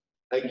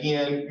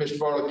 Again, Mr.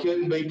 Farley,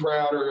 couldn't be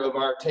prouder of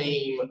our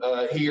team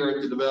here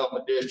at the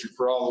Development District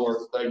for all the work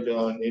that they've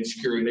done in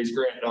securing these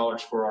grant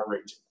dollars for our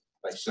region.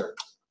 Thanks, sir.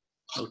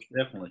 Most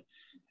definitely.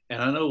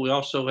 And I know we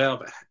also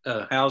have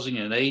housing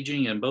and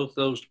aging, and both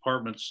those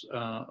departments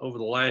over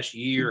the last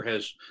year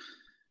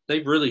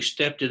they've really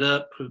stepped it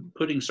up,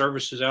 putting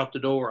services out the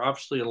door.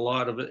 Obviously, a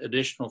lot of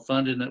additional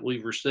funding that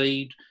we've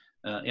received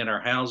in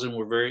our housing.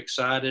 We're very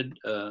excited.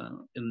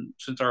 And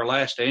since our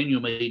last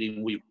annual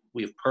meeting,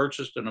 we've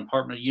purchased an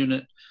apartment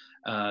unit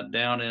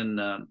down in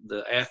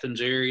the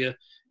Athens area,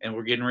 and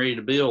we're getting ready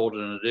to build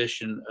an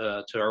addition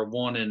to our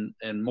one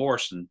in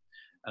Morrison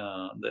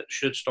that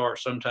should start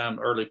sometime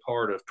early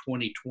part of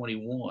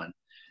 2021.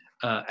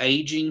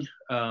 Aging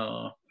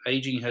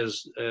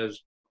has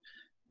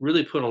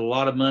really put a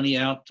lot of money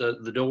out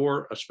the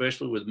door,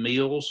 especially with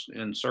meals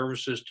and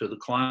services to the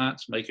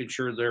clients, making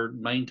sure they're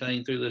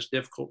maintained through this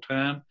difficult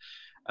time.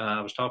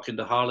 I was talking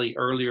to Holly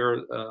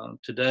earlier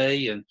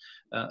today, and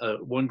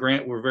one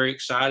grant we're very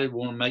excited,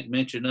 want to make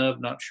mention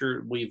of. Not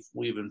sure we've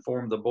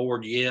informed the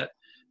board yet,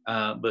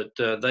 but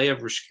they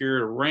have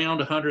secured around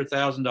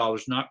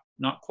 $100,000,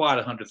 not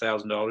quite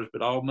 $100,000,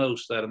 but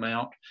almost that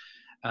amount.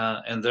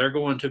 And they're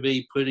going to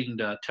be putting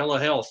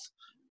telehealth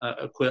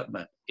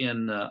equipment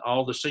in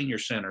all the senior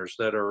centers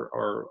that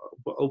are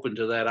open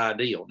to that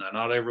ideal. Now,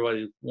 not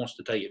everybody wants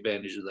to take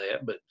advantage of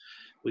that, but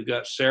we've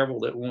got several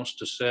that wants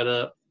to set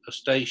up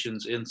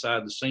stations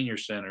inside the senior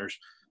centers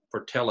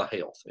for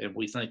telehealth. And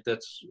we think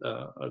that's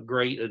a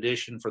great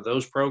addition for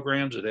those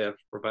programs that have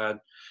to provide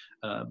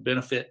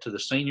benefit to the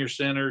senior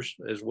centers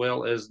as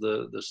well as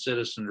the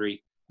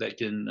citizenry that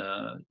can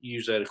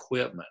use that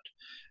equipment.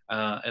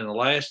 And the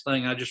last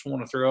thing I just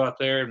want to throw out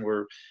there, and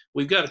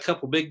we've got a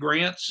couple big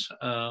grants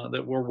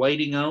that we're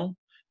waiting on.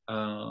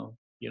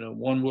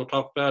 One we'll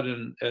talk about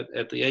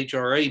at the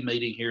UCHRA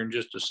meeting here in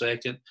just a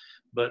second.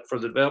 But for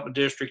the Development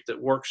District that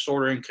works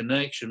sort of in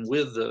connection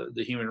with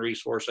the Human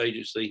Resource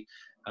Agency,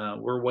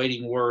 we're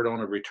waiting word on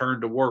a return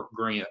to work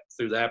grant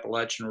through the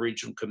Appalachian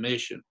Regional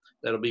Commission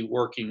that'll be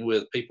working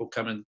with people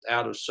coming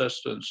out of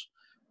substance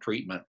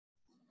treatment,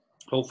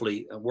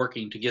 hopefully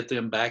working to get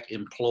them back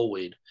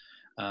employed.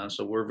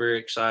 So we're very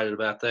excited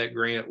about that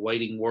grant,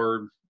 waiting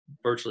word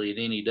virtually at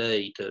any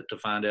day to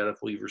find out if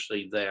we've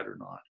received that or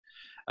not.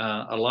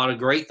 A lot of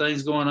great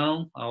things going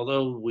on,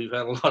 although we've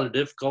had a lot of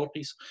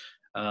difficulties.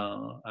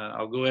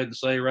 I'll go ahead and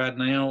say right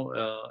now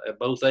at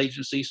both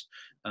agencies,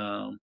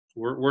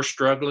 we're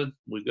struggling.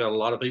 We've got a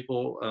lot of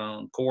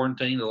people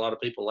quarantined, a lot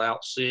of people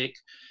out sick,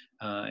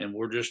 and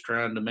we're just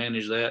trying to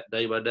manage that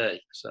day by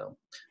day. So,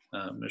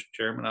 Mr.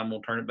 Chairman, I'm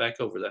going to turn it back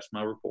over. That's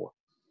my report.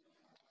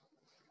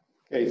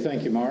 Okay,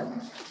 thank you, Mark.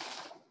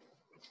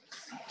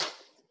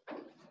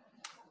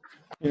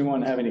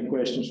 Anyone have any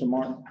questions for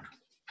Mark?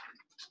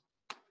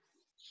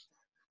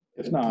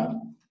 If not,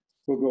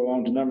 we'll go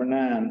on to number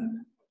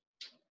 9.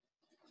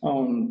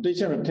 On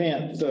December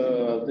 10th,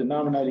 the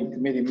nominating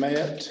committee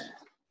met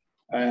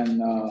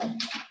and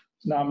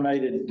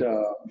nominated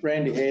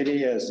Randy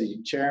Heddy as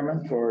the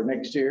chairman for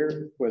next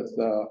year, with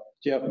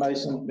Jeff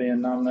Mason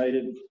being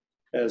nominated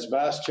as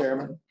vice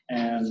chairman,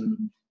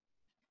 and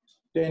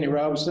Danny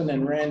Robinson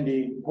and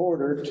Randy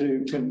Porter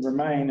can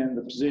remain in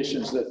the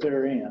positions that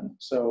they're in.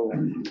 So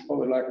what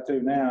we'd like to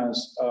do now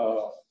is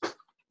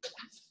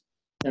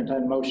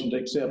entertain a motion to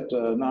accept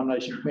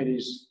nomination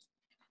committee's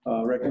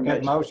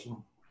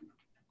recommendation.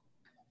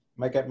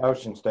 Make that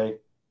motion, Steve.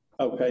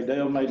 Okay,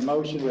 Dale made a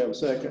motion. We have a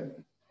second.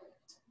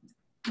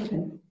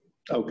 Okay.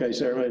 Okay,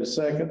 Sarah made a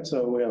second.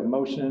 So we have a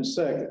motion and a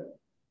second.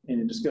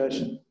 Any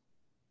discussion?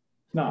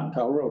 Not,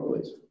 call roll,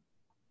 please.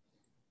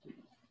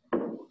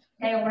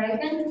 Dale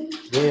Reagan,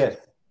 Yes.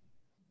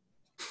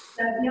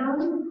 Doug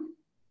Young,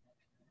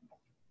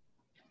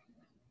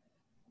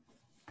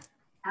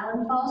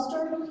 Alan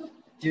Foster,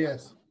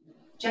 Yes.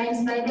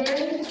 James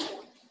Mayberry,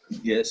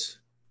 Yes.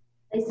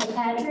 Lisa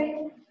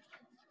Patrick,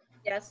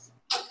 Yes.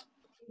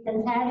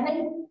 Ethan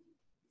Hadley,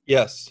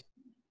 Yes.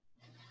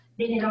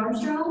 Bennett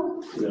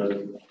Armstrong,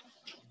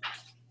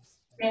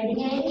 Randy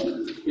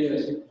Heddy,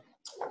 Yes.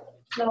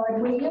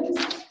 Lloyd Williams,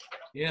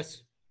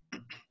 Yes.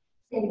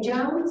 Steve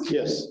Jones,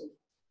 Yes.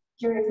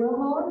 Jerry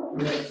Wilmore,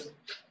 Yes.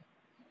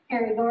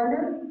 Harry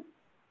Gardner,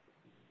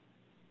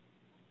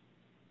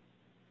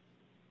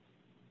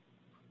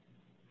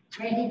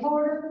 Randy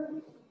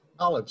Porter,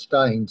 I'll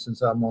abstain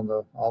since I'm on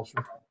the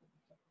officer.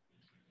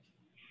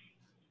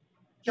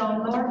 John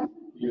Martin,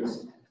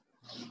 Yes.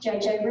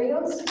 JJ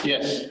Reels,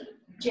 Yes.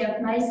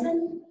 Jeff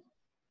Mason,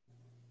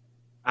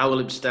 I will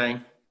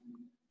abstain.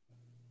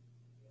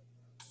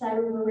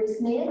 Sarah Marie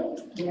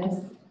Smith,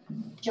 Yes.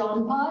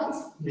 John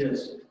Potts,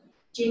 Yes.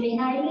 Jimmy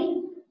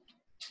Haley,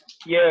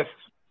 Yes.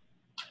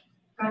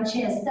 Ron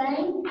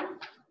Chastain,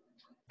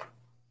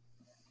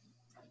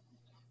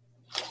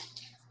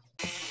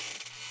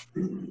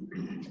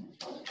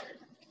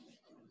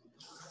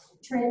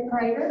 Trent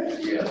Prater,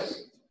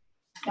 Yes.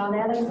 Don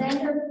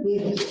Alexander,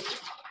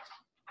 Yes.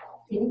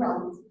 Kenny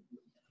Robbins.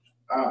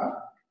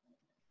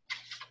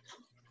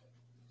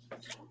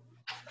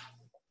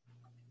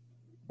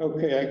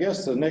 Okay, I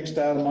guess the next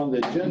item on the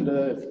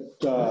agenda,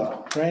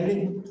 if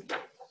Randy,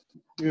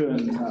 you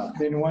and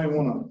anyone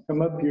want to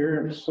come up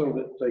here so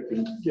that they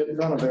can get in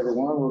front of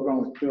everyone, we're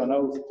going to do an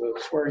oath to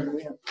swear you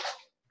in.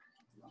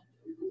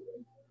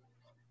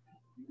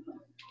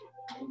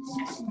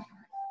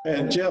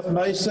 And Jeff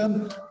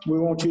Mason, we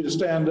want you to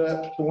stand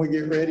up when we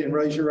get ready and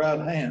raise your right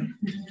hand.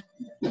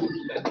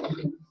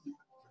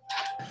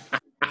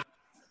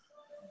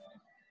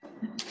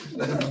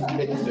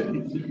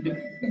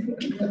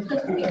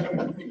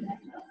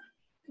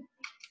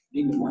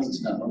 Even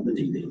mine's not on the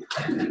DD.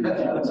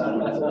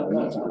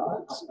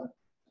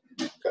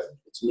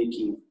 It's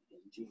Nikki.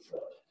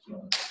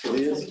 It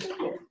is?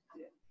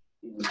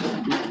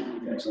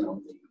 That's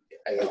on the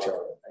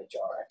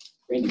UCHRA.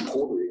 Randy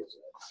Porter is.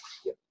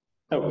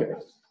 Okay.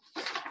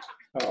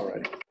 All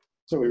right.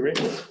 So we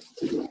ready?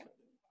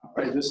 All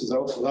right, this is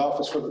oath of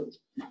office for the,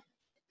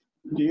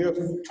 do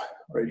you,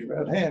 raise your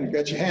right hand, you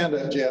got your hand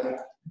up, Jeff.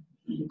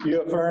 Do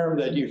you affirm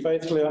that you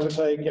faithfully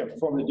undertake and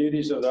perform the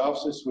duties of the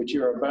offices which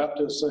you are about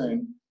to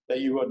assume,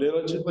 that you will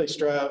diligently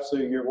strive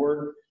through your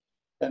work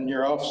and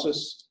your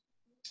offices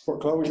for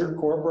closer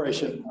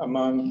cooperation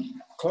among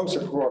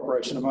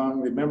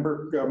the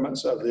member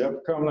governments of the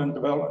Upper Cumberland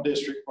Development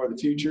District for the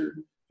future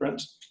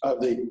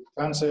of the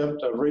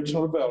concept of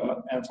regional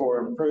development and for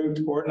improved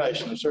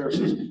coordination of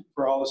services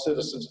for all the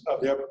citizens of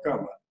the Upper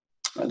Cumberland?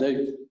 I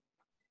do.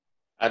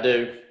 I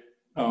do.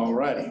 All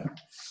righty.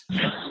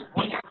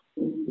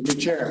 You're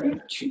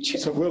chairman,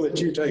 so we'll let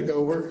you take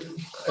over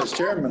as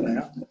chairman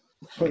now.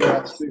 For the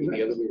last 2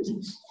 Any other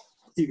business?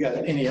 You got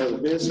any other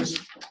business?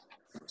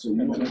 So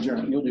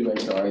you'll do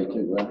HRA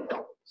too, right?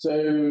 So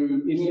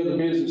any other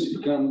business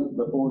to come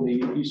before the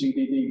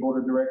UCDD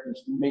Board of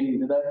Directors meeting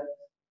today,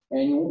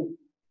 annual?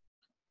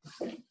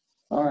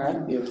 All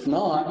right, if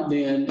not,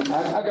 then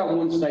I got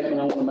one statement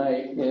I want to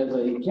make. As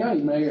a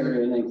county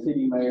mayor and a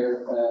city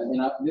mayor,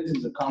 this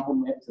is a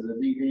compliment to the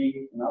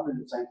DD, and I'll do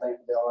the same thing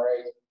for the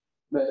RA.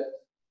 But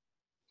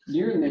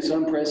during this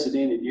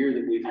unprecedented year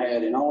that we've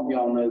had, and all of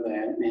y'all know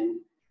that,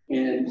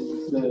 and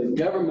the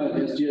government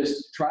has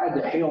just tried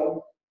to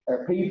help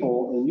our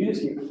people, and you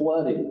just get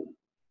flooded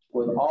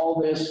with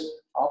all this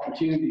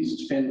opportunities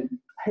to spend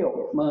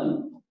help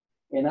money.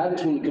 And I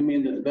just want to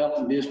commend the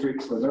Development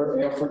District for their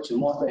efforts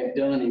and what they've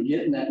done in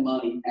getting that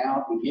money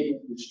out and getting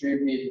it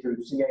distributed through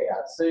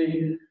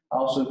CAIC,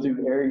 also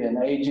through Area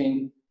and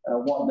Aging,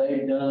 what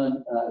they've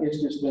done. It's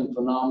just been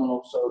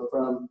phenomenal. So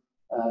from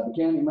the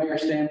county mayor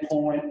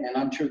standpoint, and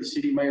I'm sure the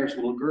city mayors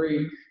will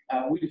agree,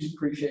 we just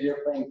appreciate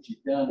everything that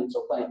you've done, and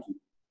so thank you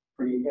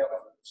for your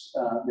efforts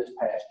this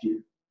past year.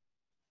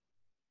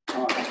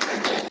 All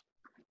right.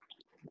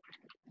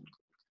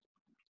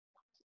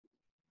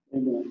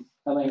 Amen.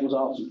 I think it was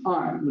awesome. All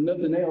right, but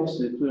nothing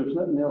else, if there's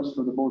nothing else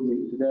for the board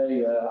meeting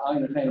today, I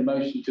entertain a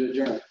motion to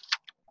adjourn.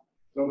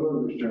 So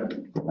moved, Mr.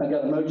 Chairman. I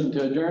got a motion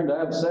to adjourn. Do I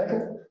have a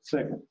second?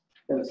 Second.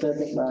 Got a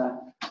second by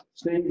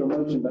Steve, a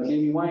motion by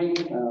Jimmy Wayne.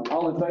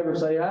 All in favor,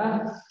 say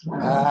aye.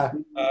 Aye.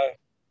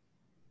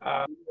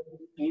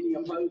 Any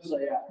opposed,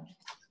 say aye.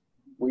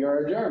 We are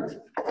adjourned.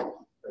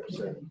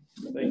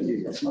 Thank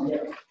you. Okay.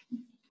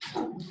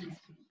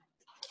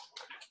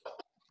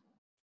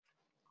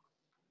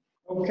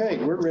 Okay,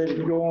 we're ready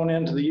to go on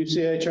into the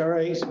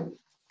UCHRA's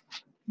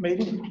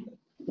meeting.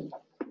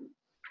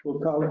 We'll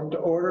call it to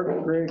order.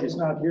 Greg is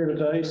not here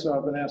today, so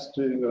I've been asked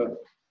to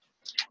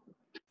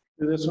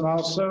do this one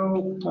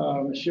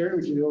also. Ms. Sherry,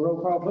 would you do a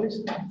roll call,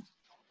 please?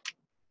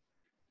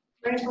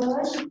 Greg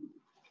Bush.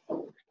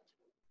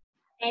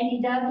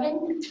 Andy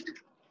Duggan.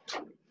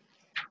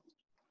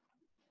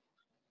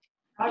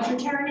 Roger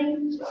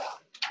Turney.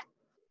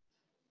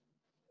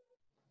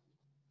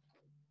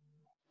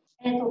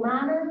 Ethel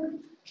Minor.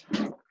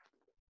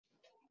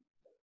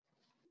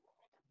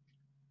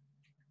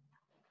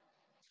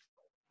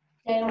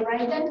 Dale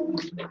Raven.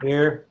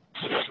 Here.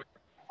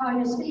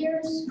 Tanya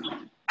Spears.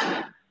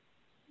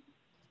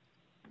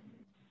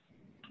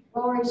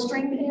 Lori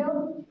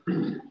Stringfield.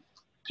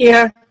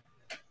 Here.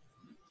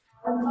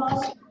 Alan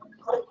Foster.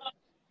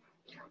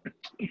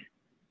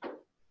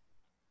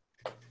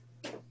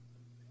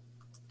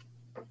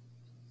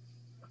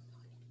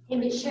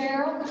 Emmett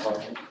Sherrill.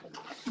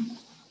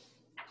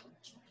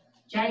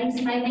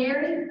 James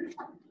Mayberry.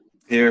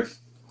 Here.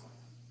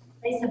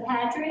 Lisa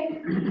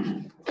Patrick.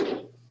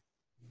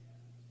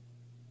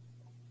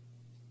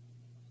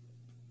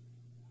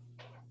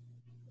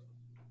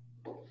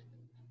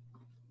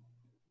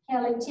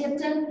 Kelly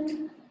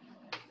Tipton.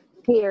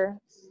 Here.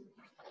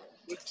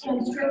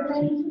 Tim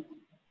Strickland.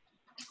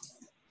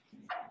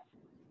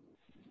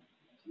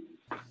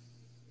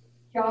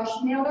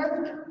 Josh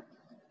Miller.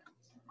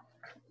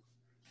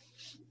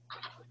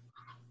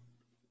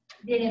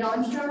 Denny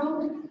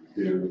Armstrong.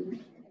 Here.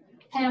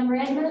 Pam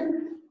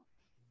Redmond.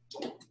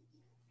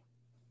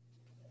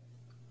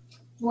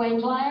 Dwayne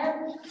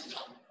Blair.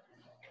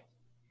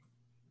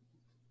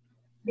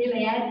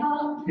 Billy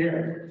Adcock.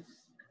 Here.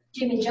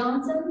 Jimmy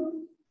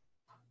Johnson.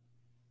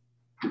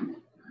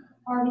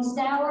 Harvey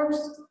Stowers.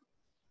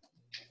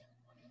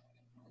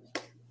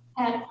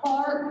 Pat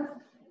Clark.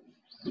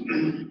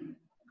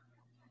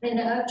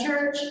 Linda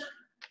Upchurch.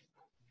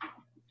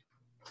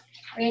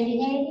 Randy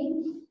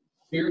Haney.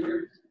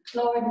 Here.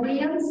 Lloyd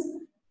Williams.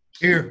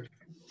 Here.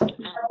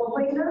 Earl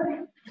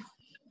Weaver.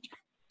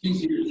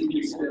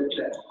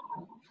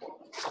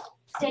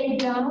 Steve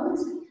Jones.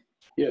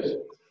 Yes.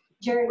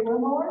 Jerry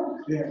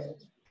Wilmore. Yes.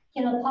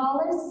 Kenneth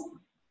Hollis.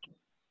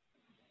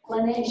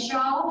 Lynette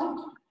Shaw.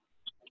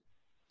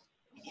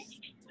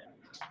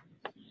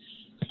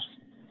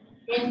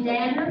 Ben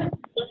Danner.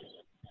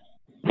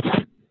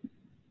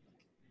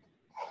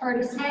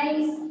 Curtis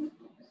Hayes.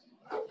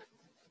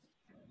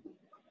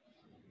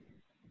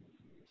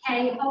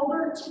 Kay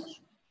Holbert.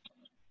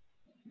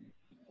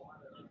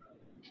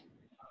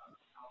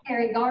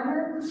 Harry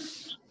Gardner.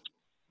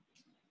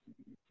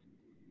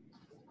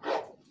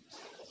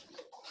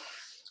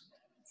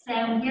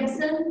 Sam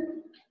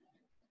Gibson.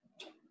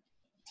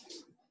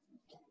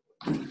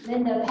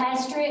 Linda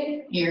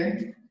Pastrick.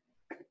 Here.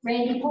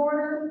 Randy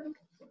Porter.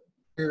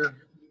 Here.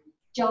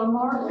 John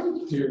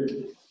Martin. Here.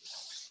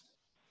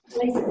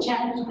 Lisa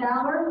Chapman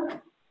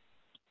Fowler.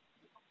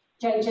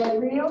 JJ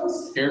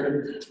Reels.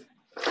 Here.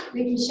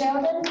 Ricky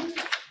Sheldon.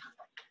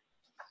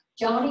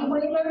 Johnny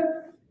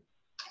Wheeler.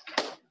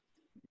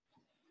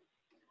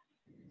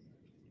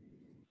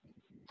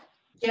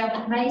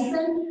 Jeff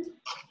Mason.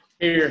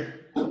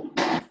 Here.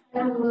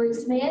 Marie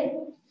Smith.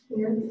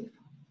 Here.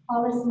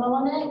 Hollis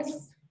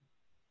Mullinex.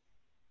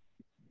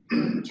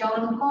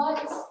 John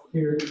Potts.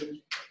 Here.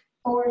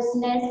 Forrest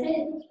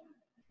Nesbitt.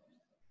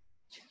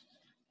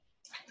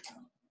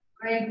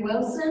 Greg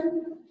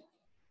Wilson.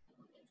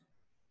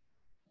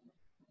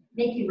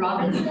 Nikki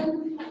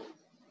Robinson.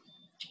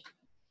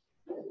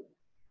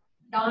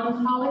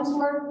 Don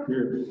Collinsworth.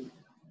 Here.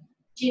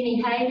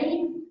 Jimmy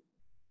Haley.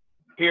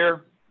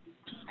 Here.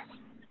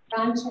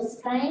 Ron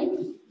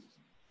Chastain.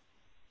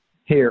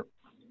 Here.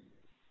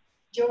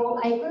 Joel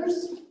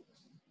Akers.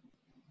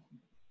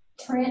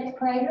 Trent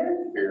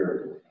Prater.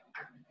 Here.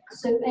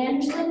 Sue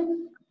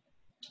Anderson.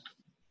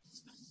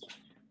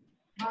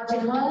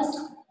 Marvin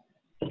Lusk.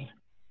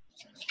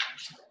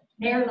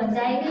 Marilyn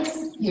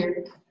Davis.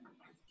 Here.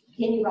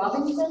 Kenny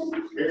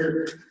Robinson.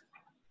 Here.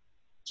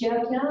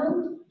 Jeff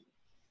Young.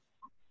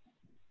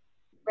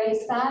 Ray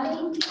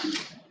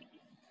Spivey.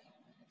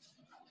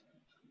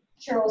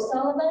 Cheryl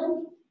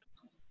Sullivan.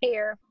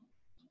 Here.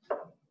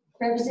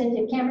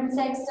 Representative Cameron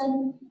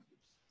Sexton.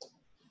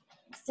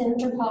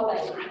 Senator Paul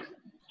Bailey.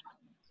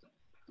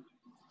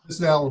 This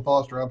is Alan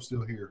Foster. I'm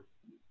still here.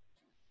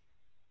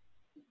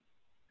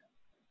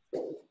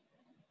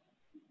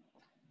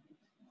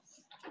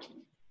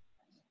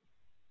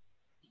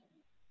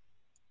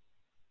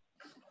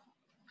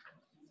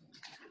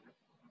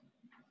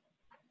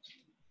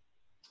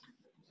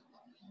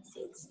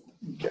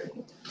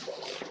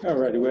 All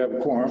righty, we have a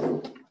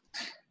quorum.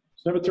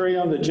 Number 3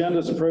 on the agenda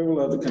is approval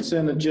of the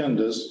consent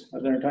agendas.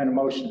 I'd entertain a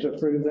motion to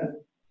approve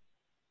that.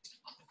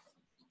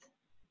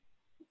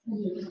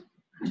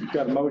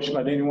 Got a motion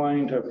by Deanie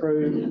Wayne to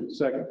approve,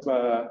 second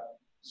by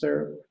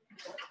Sarah.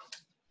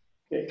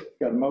 Okay,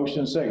 got a motion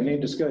and a second. Any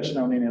discussion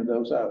on any of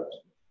those items?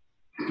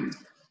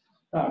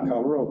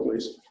 Call roll,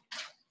 please.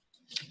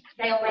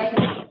 Dale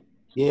Raymond,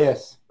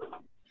 Yes.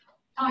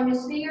 Tanya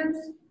Spears,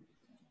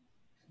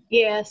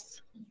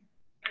 Yes.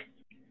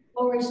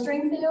 Lori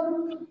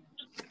Stringfield,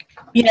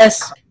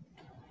 Yes.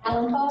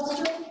 Alan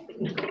Foster,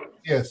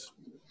 Yes.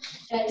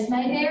 James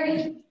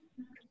Mayberry,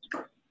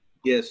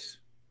 Yes.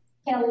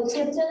 Kelly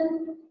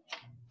Tipton,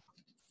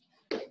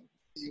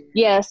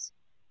 Yes.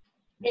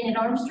 Bennett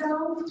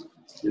Armstrong,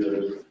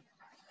 Yes.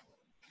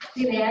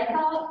 Billy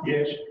Adcock,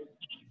 Yes.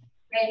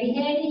 Randy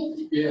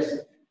Haney, Yes.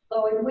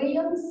 Lloyd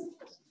Williams,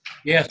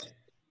 Yes.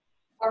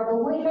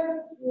 Barbara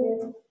Wheeler,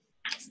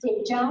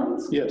 Steve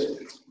Jones, Yes.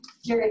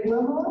 Jerry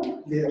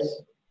Wilmore,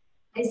 Yes.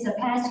 Lisa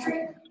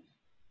Pastrick,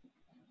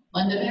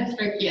 Linda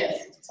Patrick,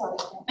 yes. sorry.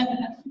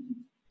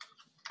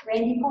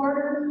 Randy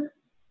Porter,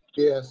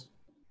 Yes.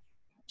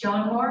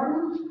 John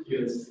Martin,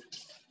 Yes.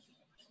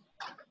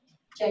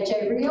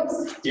 JJ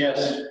Reels,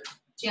 Yes.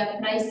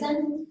 Jeff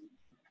Mason,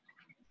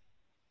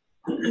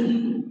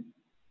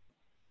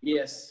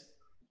 Yes.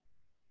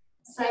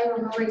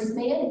 Sarah Marie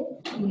Smith,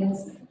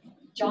 yes.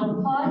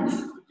 John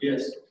Potts,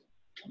 Yes.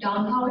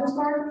 Don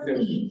Hollingsworth,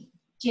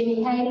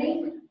 Jimmy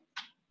Haley,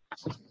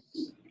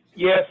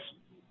 Yes.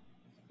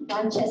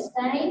 Ron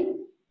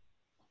Chastain,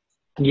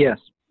 Yes.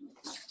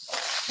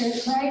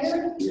 Chris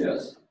Prater,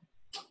 Yes.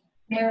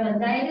 Marilyn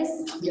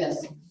Davis,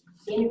 Yes.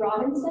 Kenny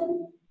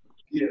Robinson,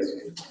 Yes.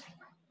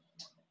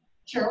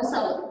 Cheryl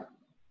Sullivan.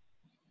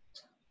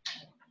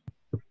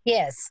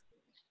 Yes.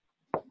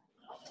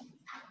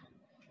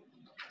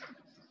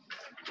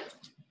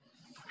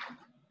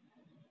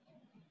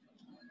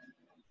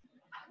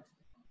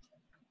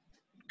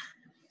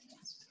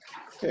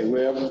 Okay,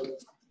 we have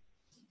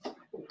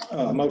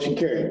motion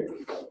carried.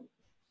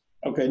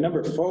 Okay,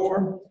 number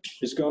 4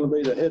 is going to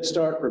be the Head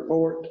Start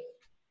report.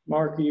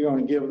 Mark, are you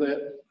going to give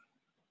that?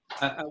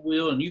 I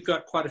will, and you've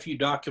got quite a few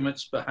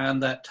documents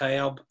behind that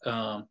tab.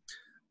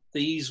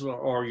 These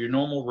are your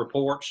normal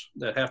reports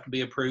that have to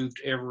be approved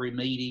every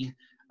meeting.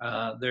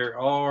 There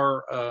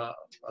are a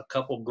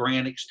couple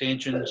grant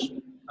extensions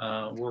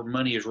where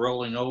money is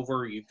rolling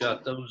over. You've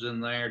got those in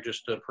there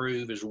just to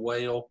approve as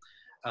well.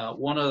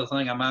 One other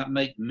thing I might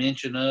make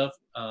mention of,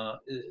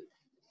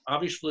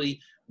 obviously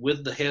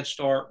with the Head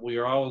Start, we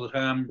are all the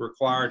time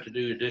required to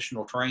do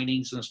additional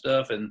trainings and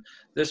stuff. And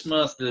this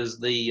month is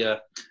the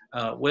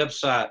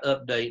website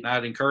update. And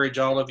I'd encourage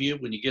all of you,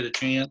 when you get a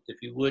chance, if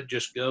you would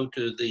just go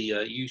to the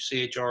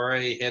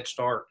UCHRA Head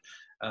Start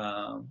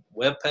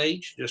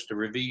webpage, just to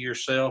review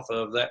yourself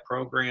of that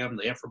program,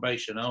 the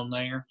information on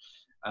there.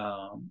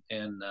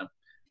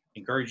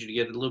 Encourage you to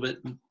get a little bit,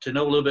 to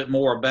know a little bit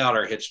more about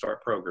our Head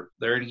Start program.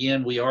 There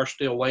again, we are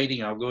still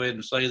waiting. I'll go ahead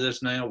and say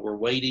this now. We're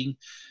waiting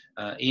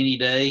any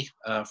day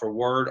for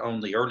word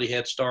on the early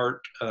Head Start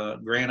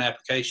grant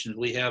applications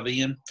we have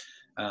in.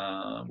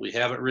 We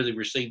haven't really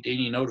received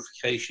any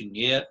notification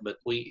yet, but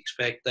we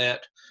expect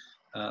that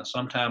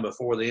sometime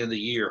before the end of the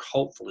year,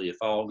 hopefully, if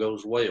all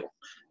goes well.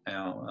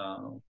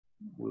 Now,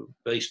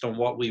 based on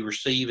what we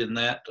receive in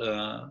that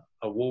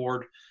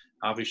award,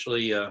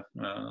 obviously,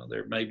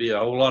 there may be a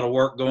whole lot of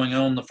work going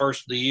on the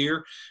first of the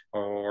year,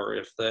 or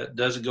if that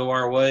doesn't go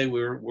our way,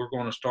 we're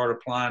going to start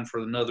applying for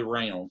another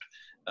round,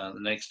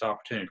 the next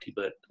opportunity.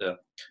 But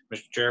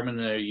Mr.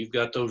 Chairman, you've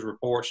got those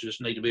reports,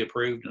 just need to be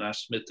approved, and I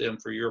submit them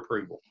for your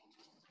approval.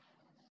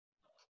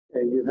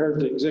 Okay, you've heard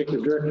the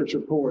executive director's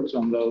reports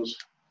on those.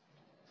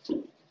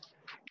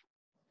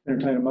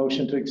 Entertain a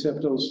motion to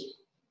accept those.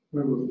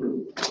 Got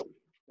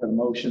a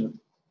motion.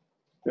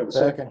 Got a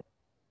second.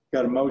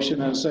 Got a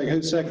motion and a second.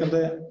 Who seconded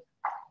that?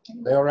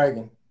 Dale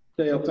Reagan.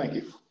 Dale, thank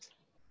you.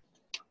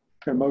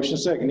 Got a motion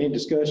second. Any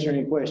discussion or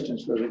any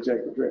questions for the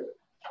executive director?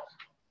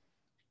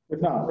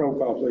 If not, roll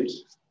call,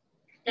 please.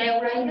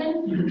 Dale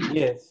Raymond,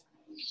 Yes.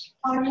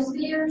 Tanya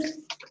Spears,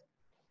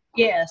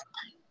 Yes.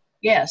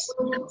 Yes.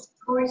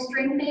 Lori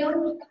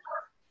Stringfield,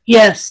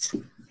 Yes.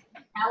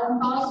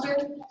 Alan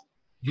Foster,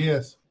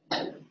 Yes.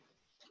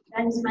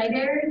 James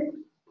Mayberry,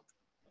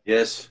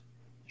 Yes.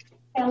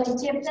 Kelly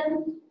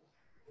Tipton,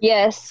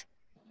 Yes.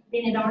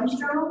 Bennett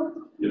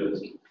Armstrong,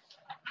 Yes.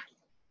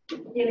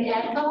 Billy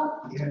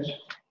Adcock, Yes.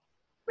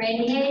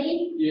 Randy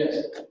Haney,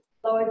 Yes.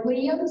 Lloyd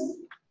Williams,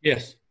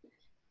 Yes.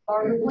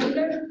 Barbara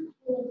Wheeler,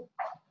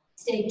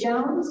 Steve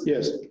Jones,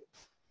 Yes.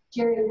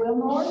 Jerry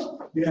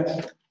Wilmore,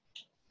 Yes.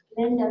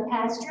 Linda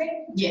Pastrick,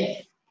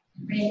 Yes.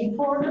 Randy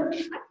Porter,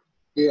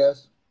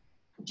 Yes.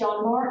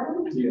 John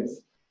Martin,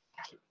 Yes.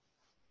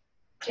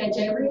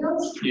 JJ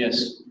Reels,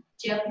 Yes.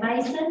 Jeff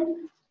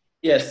Mason,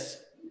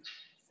 Yes.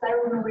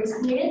 Sarah Marie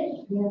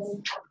Smith, yes.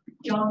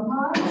 John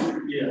Potts,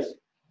 Yes.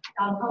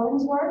 Don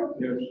Hollingsworth,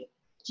 Yes.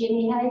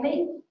 Jimmy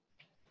Haley,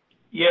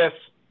 Yes.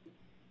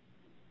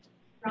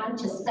 Ron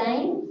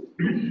Chastain,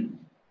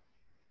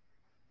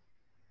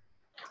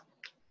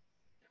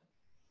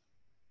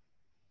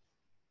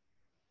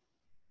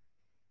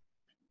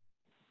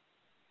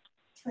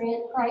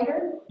 Trent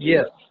Kreider,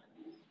 Yes.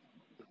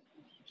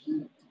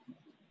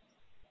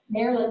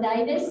 Marilyn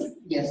Davis,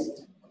 Yes.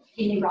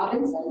 Kenny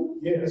Robinson,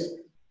 Yes.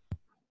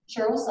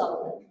 Cheryl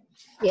Sullivan.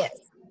 Yes.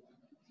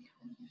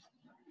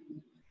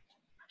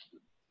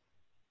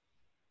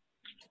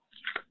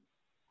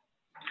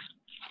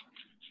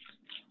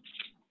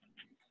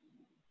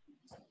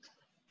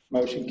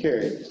 Motion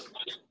carried.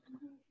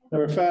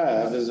 Number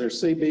 5 is their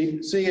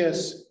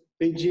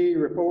CSBG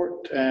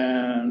report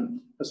and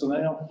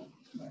personnel.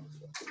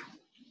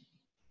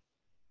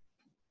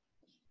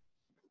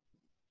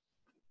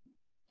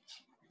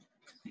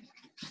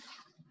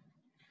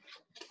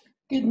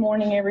 Good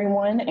morning,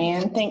 everyone,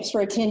 and thanks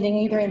for attending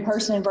either in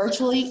person or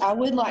virtually. I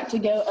would like to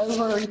go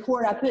over a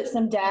report. I put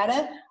some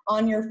data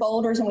on your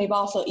folders, and we've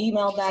also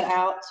emailed that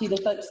out to the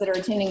folks that are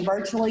attending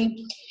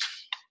virtually.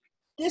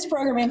 This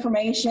program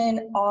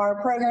information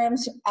are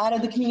programs out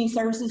of the Community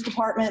Services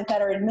Department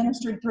that are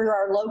administered through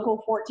our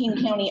local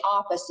 14 county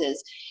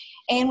offices.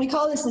 And we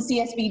call this the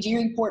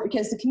CSBG report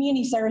because the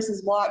Community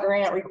Services Block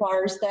Grant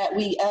requires that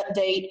we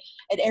update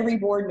at every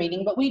board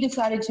meeting, but we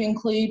decided to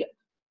include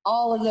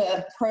all of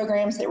the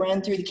programs that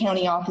run through the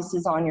county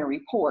offices on your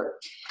report.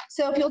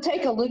 So if you'll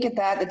take a look at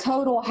that, the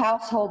total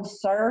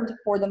households served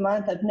for the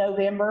month of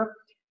November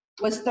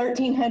was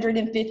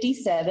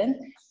 1,357.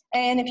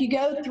 And if you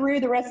go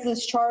through the rest of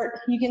this chart,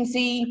 you can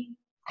see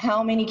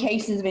how many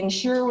cases of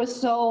Ensure was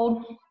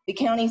sold, the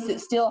counties that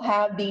still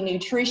have the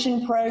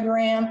nutrition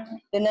program,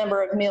 the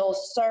number of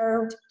meals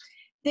served.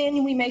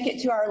 Then we make it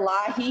to our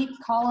LIHEAP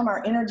column,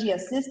 our energy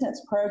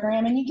assistance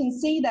program, and you can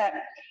see that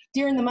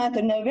during the month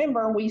of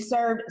November, we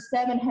served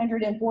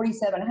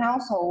 747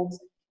 households,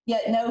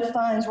 yet no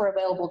funds were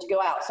available to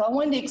go out. So I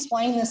wanted to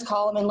explain this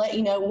column and let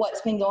you know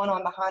what's been going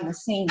on behind the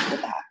scenes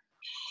with that.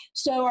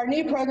 So our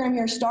new program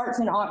here starts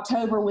in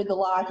October with the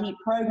LIHEAP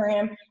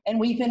program, and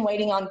we've been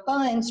waiting on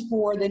funds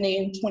for the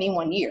new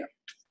 21 year.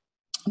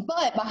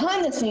 But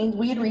behind the scenes,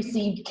 we had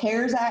received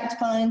CARES Act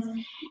funds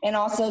and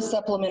also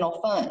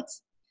supplemental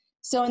funds.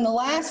 So in the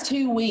last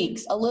 2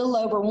 weeks, a little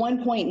over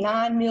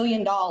 $1.9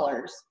 million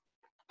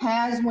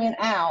has went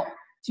out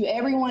to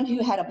everyone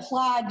who had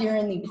applied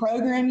during the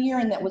program year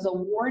and that was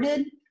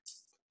awarded.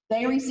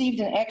 They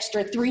received an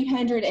extra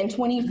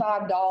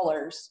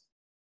 $325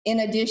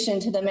 in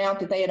addition to the amount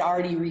that they had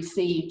already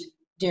received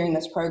during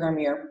this program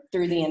year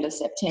through the end of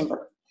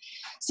September.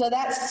 So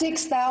that's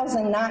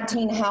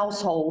 6,019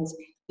 households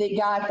that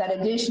got that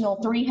additional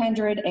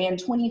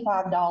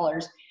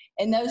 $325,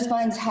 and those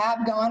funds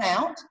have gone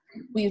out.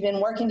 We've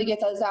been working to get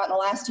those out in the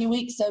last 2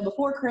 weeks. So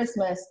before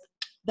Christmas,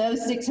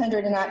 those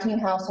 619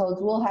 households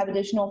will have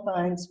additional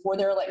funds for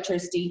their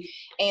electricity,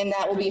 and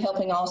that will be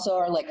helping also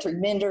our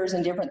electric vendors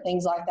and different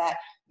things like that,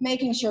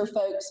 making sure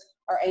folks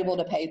are able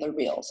to pay their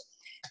bills.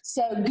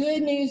 So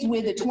good news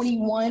with the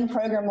 21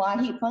 program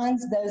LIHEAP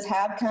funds, those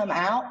have come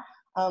out.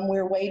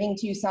 We're waiting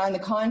to sign the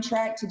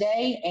contract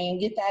today and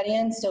get that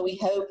in, so we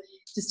hope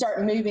to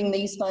start moving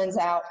these funds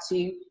out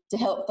to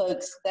help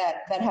folks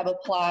that have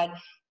applied,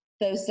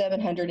 those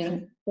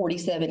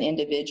 747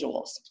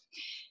 individuals.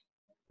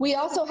 We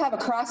also have a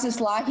crisis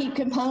LIHEAP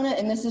component,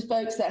 and this is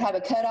folks that have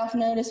a cutoff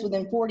notice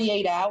within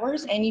 48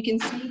 hours, and you can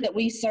see that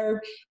we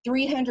served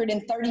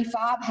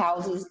 335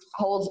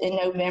 households in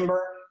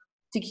November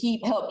to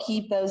help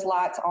keep those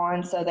lights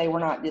on so they were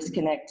not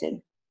disconnected.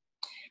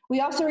 We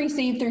also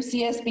received through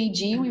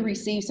CSBG, we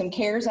received some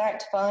CARES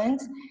Act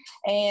funds,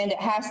 and it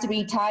has to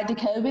be tied to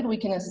COVID. We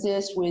can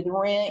assist with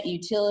rent,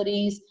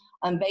 utilities,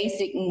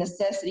 basic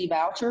necessity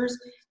vouchers.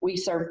 We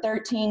served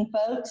 13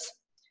 folks,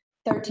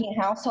 13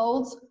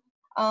 households.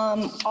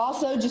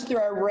 Also, just through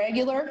our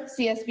regular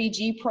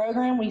CSBG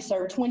program, we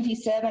serve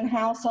 27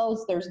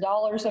 households. There's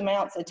dollars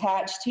amounts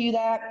attached to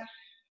that.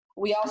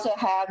 We also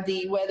have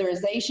the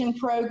weatherization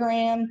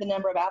program, the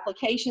number of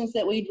applications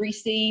that we've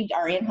received,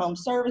 our in-home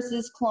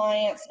services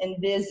clients, and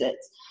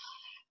visits.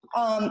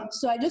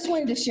 So I just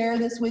wanted to share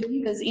this with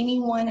you. Does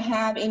anyone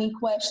have any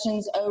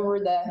questions over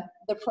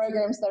the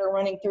programs that are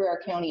running through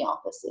our county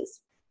offices?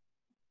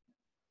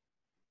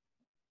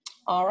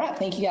 All right,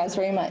 thank you guys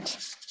very much.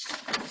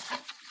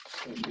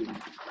 Thank you.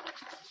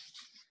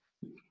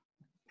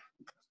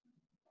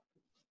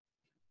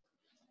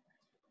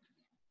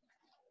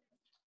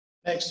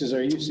 Next is our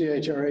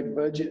UCHRA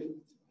budget.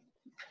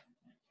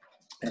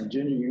 And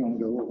Jenny, you're going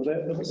to go over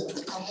that with us?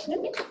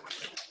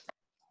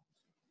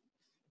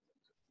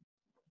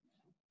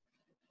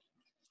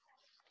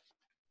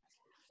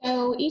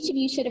 So each of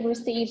you should have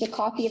received a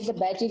copy of the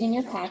budget in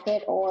your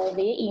packet or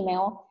via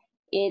email.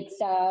 It's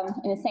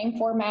in the same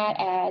format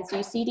as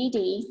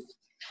UCDD.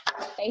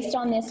 Based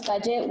on this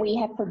budget, we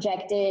have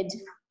projected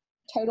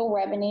total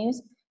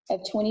revenues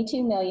of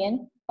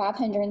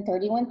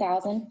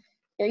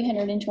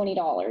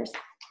 $22,531,320.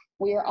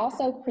 We are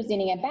also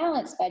presenting a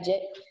balanced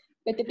budget,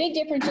 but the big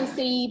difference you'll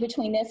see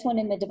between this one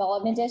and the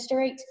development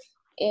district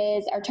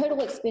is our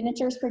total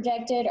expenditures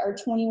projected are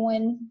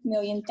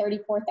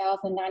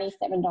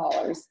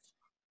 $21,034,097,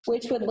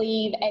 which would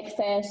leave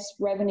excess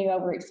revenue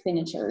over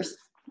expenditures.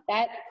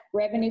 That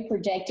revenue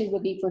projected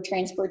would be for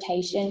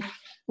transportation,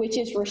 which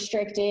is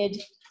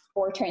restricted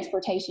for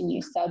transportation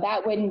use. So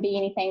that wouldn't be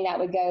anything that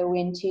would go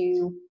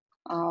into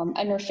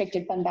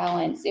unrestricted fund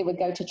balance. It would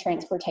go to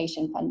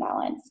transportation fund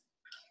balance.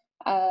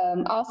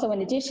 Also,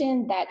 in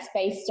addition, that's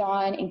based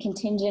on and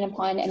contingent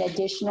upon an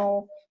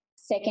additional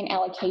second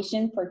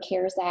allocation for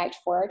CARES Act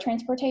for our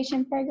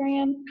transportation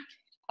program.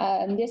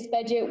 This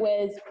budget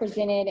was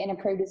presented and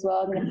approved as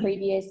well in the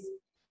previous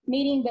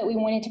meeting, but we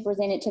wanted to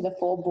present it to the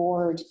full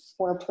board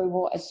for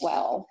approval as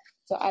well.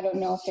 So I don't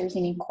know if there's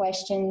any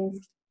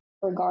questions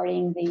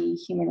regarding the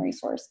human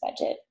resource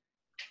budget.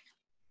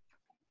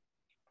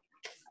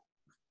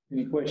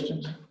 Any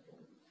questions?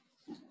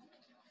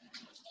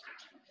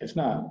 If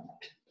not,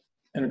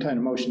 entertain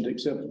a motion to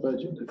accept the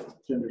budget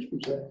that Ginger's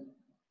presented.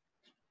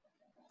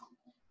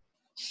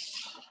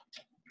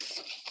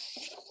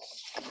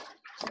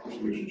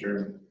 Mr.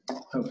 Chairman.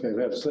 Okay,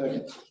 we have a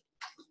second.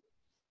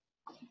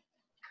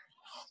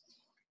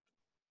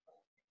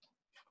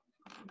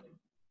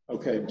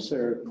 Okay,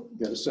 Sarah,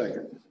 got a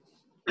second.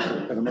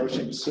 Got a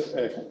motion,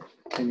 second.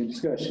 Any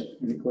discussion,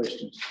 any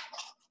questions?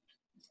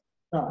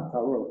 Call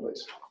roll,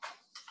 please.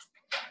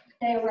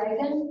 Dale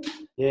Raven,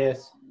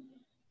 Yes.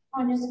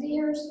 Tanya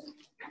Spears,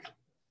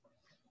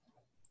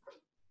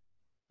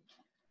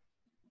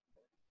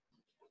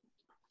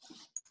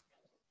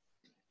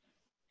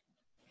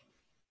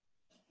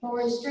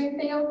 Lori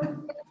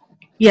Stringfield,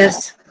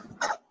 Yes.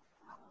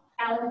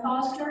 Alan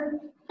Foster,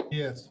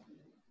 Yes.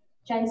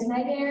 James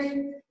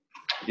Mayberry,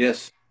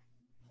 Yes.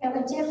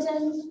 Kelly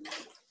Tipton,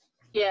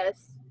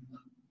 Yes.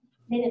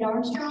 Bennett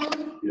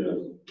Armstrong, Yes.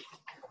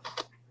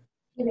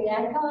 Jimmy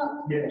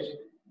Adcock, Yes.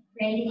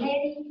 Randy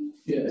Hattie,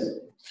 Yes.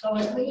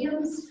 Lloyd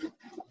Williams,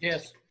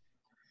 Yes.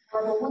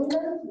 Barbara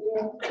Wonder,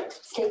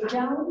 Steve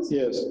Jones,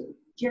 Yes.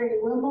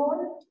 Jerry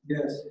Wilmore,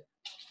 Yes.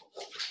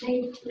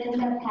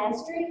 Linda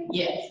Pastrick,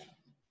 Yes.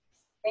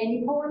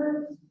 Randy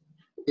Porter,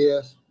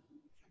 Yes.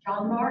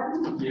 John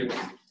Martin, Yes.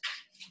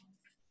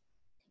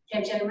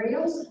 JJ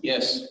Reels,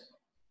 Yes.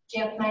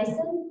 Jeff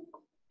Mason,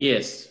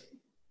 Yes.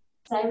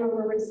 Sarah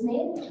Marie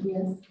Smith,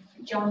 Yes.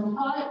 John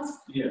Potts,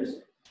 Yes.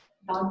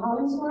 Don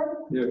Hollingsworth,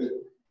 Yes.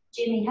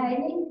 Jimmy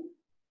Haley,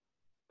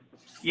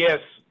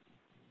 Yes.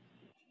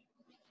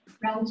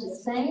 Ramji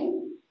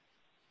Singh,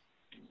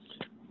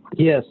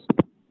 Yes.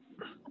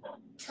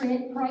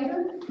 Trent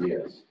Prater,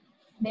 Yes.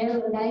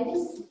 Marilyn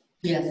Davis,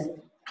 Yes.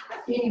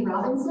 Benny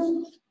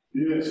Robinson,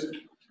 Yes.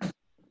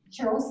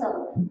 Cheryl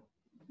Sullivan.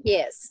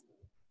 Yes.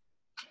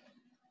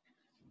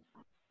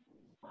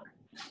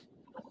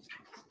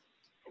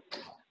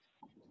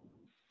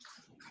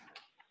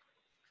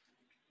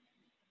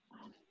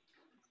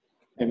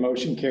 A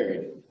motion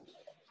carried.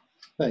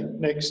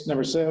 Next,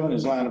 number 7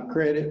 is line of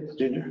credit.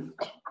 Ginger?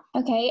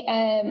 Okay,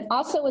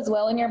 also as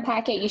well in your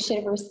packet, you should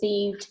have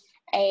received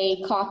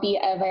a copy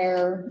of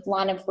our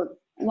line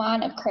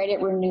of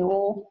credit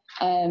renewal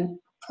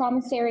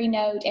promissory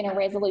note and a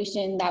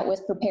resolution that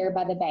was prepared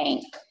by the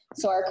bank.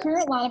 So our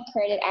current line of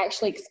credit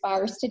actually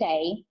expires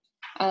today.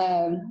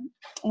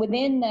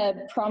 Within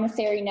the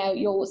promissory note,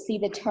 you'll see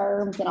the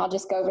terms, and I'll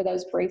just go over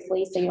those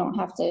briefly so you don't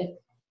have to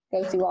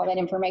go through all that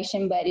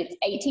information, but it's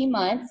 18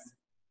 months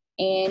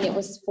and it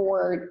was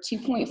for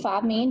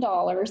 $2.5 million,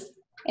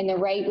 and the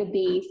rate would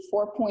be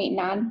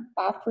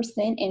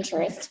 4.95%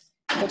 interest,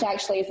 which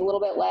actually is a little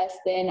bit less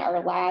than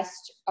our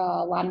last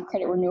line of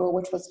credit renewal,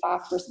 which was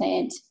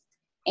 5%,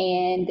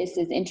 and this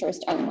is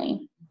interest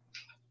only.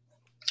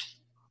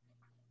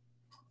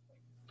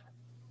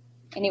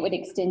 And it would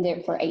extend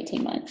it for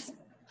 18 months.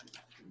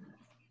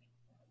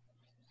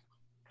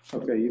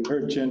 Okay, you've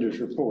heard Ginger's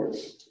report.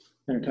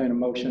 Entertain a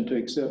motion to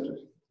accept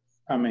it.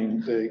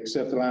 To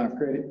accept the line of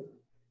credit.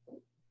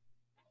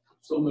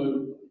 So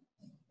moved.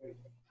 Okay,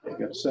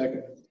 got a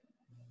second?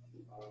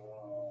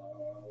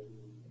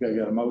 Okay,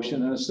 got a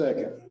motion and a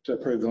second to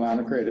approve the line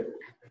of credit.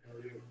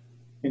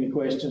 Any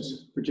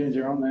questions for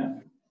Ginger on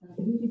that?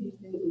 Who did you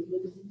say it was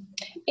with?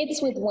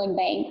 It's with one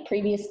bank,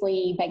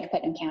 previously Bank of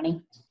Putnam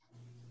County.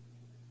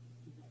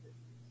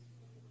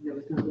 There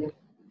was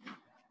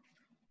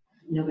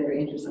no better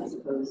interest, I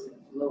suppose,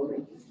 lower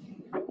interest.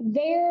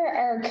 They're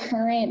our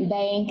current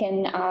bank,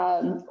 and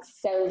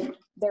so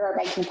they're our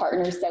banking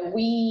partners. So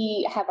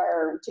we have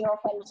our general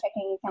fund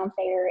checking account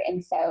there,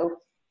 and so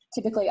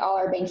typically all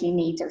our banking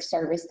needs are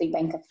serviced through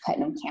Bank of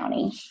Putnam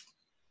County.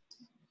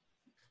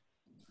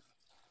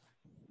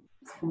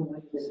 It's kind of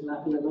like this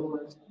might be a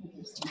lower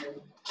interest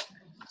rate.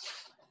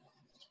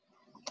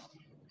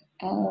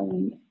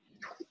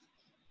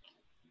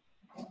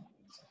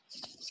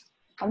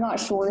 I'm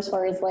not sure as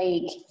far as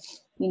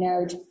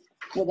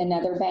with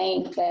another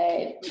bank,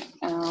 but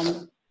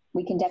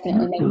we can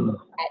definitely make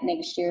that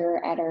next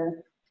year at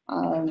our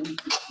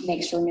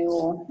next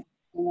renewal,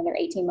 another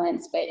 18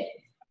 months. But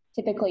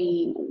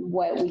typically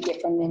what we get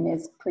from them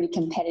is pretty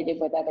competitive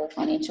with other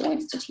financial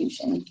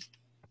institutions.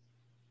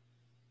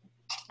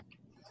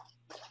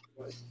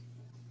 Okay,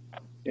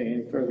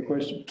 any further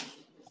questions?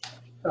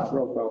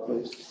 Roll call,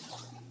 please.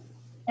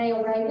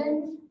 Dale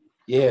Raven,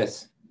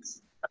 Yes.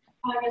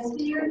 Tanya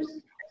Spears,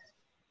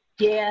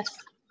 Yes.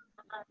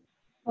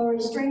 Lori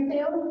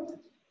Stringfield,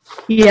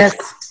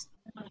 Yes.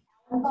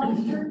 Alan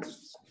Foster,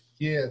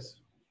 Yes.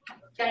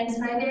 James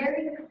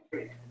Mayberry,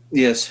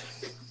 Yes.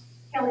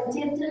 Kelly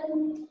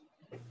Tipton,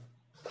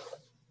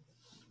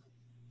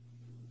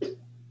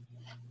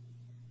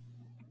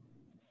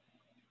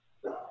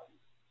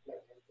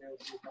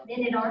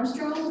 Bennett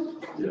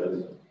Armstrong,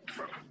 Yes.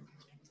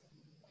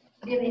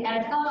 Billy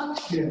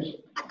Adcock, Yes.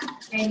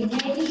 Randy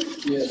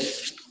Hayes,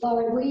 Yes.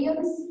 Lloyd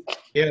Williams,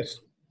 Yes.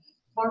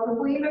 Barbara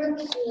Wheeler,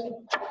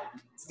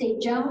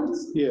 Steve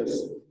Jones, Yes.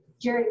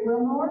 Jerry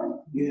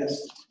Wilmore,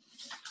 Yes.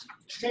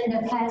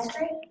 Linda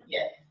Pastrick,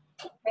 Yes.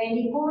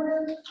 Randy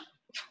Porter,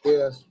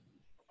 Yes.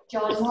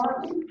 John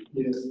Martin,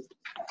 Yes.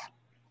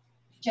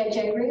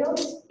 JJ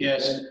Reels,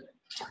 Yes.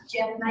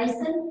 Jeff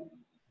Mason,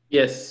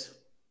 Yes.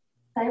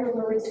 Sarah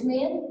Marie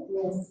Smith,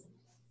 Yes.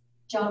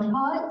 John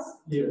Potts,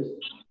 Yes.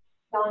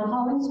 Don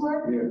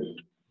Hollingsworth, Yes.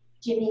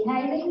 Jimmy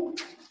Haley,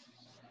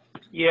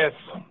 Yes.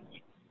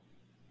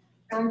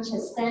 Ron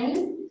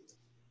Chastain,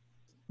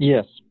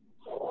 Yes.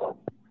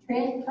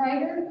 Trent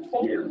Prater,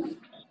 Yes.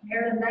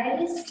 Marilyn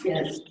Davis,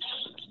 Yes.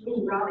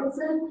 Lee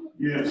Robinson,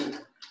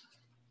 Yes.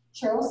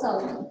 Cheryl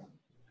Sullivan.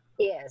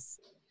 Yes.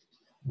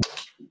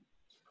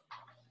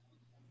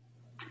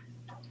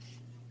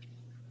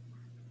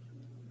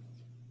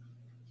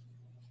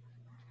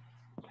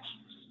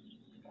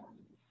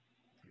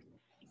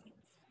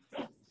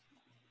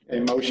 A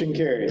motion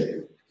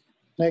carried.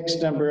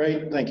 Next, number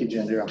 8, thank you,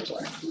 Ginger, I'm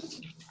sorry.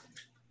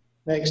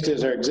 Next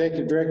is our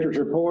executive director's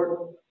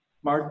report.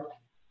 Mark?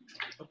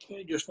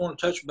 Okay, just want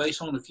to touch base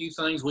on a few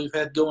things we've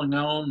had going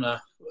on.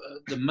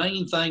 The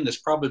main thing that's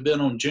probably been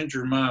on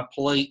Ginger and my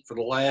plate for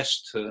the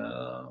last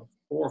 4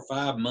 or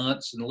 5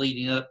 months and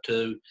leading up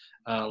to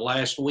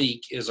last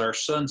week is our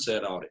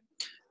sunset audit.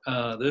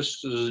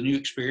 This is a new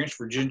experience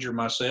for Ginger and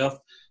myself,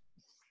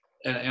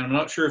 and I'm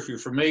not sure if you're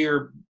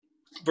familiar.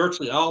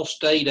 Virtually all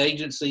state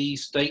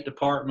agencies, state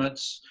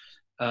departments,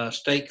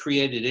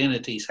 state-created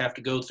entities have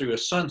to go through a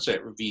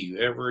sunset review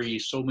every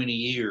so many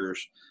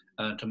years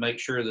to make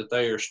sure that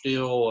they are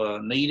still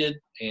needed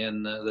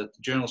and that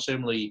the General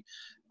Assembly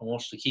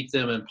wants to keep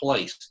them in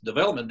place.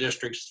 Development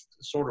districts,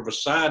 sort of a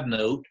side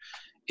note,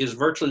 is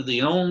virtually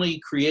the only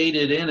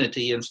created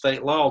entity in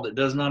state law that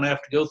does not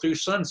have to go through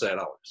sunset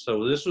audit.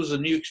 So this was a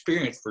new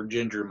experience for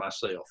Ginger and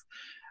myself.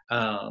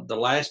 The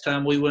last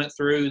time we went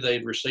through,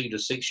 they'd received a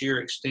 6-year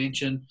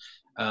extension.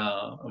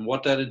 And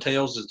what that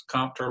entails is the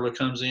comptroller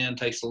comes in,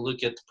 takes a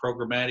look at the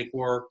programmatic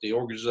work, the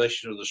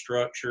organization of the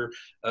structure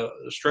of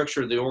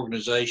the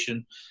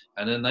organization,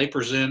 and then they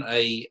present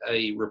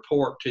a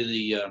report to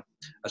the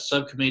a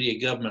subcommittee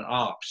of government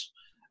ops.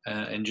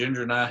 And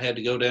Ginger and I had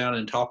to go down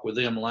and talk with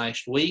them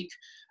last week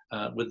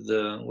with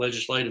the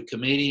legislative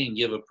committee and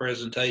give a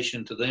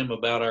presentation to them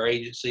about our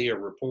agency, a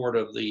report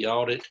of the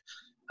audit,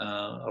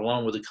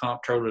 along with the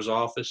comptroller's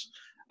office.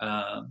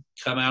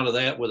 Come out of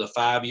that with a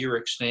 5-year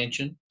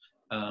extension,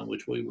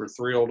 which we were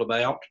thrilled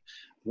about.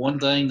 One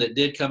thing that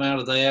did come out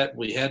of that,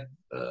 we had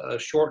a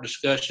short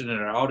discussion in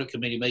our audit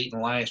committee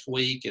meeting last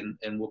week, and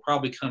we'll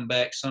probably come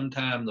back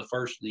sometime the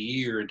first of the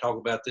year and talk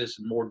about this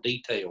in more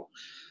detail.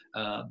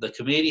 The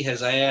committee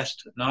has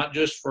asked, not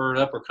just for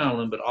Upper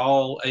Cumberland, but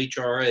all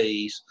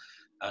HRAs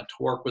to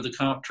work with the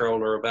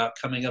comptroller about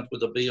coming up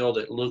with a bill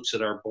that looks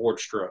at our board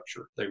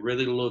structure. They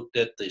really looked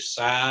at the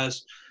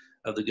size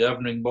of the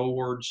governing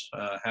boards,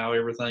 how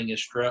everything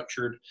is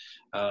structured.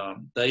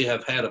 They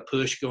have had a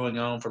push going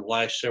on for the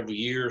last several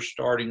years,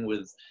 starting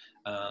with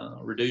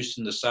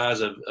reducing the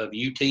size of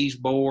UT's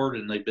board,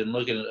 and they've been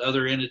looking at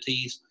other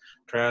entities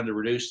trying to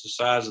reduce the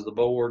size of the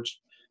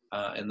boards,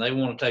 and they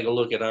want to take a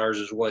look at ours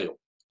as well.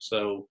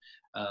 So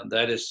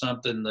that is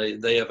something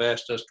they have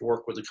asked us to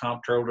work with the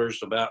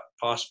comptrollers about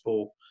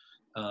possible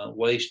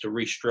ways to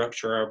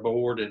restructure our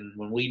board. And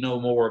when we know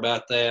more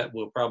about that,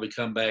 we'll probably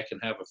come back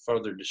and have a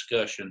further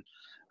discussion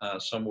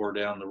somewhere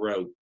down the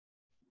road.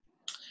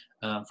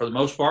 For the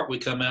most part, we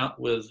come out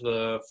with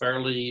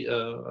fairly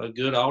a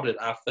good audit,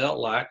 I felt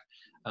like.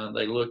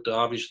 They looked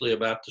obviously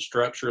about the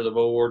structure of the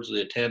boards,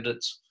 the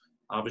attendance.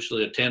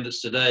 Obviously,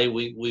 attendance today,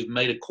 we've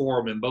made a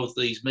quorum in both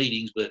these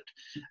meetings, but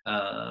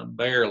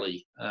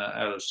barely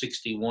out of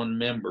 61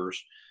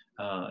 members.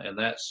 And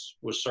that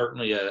was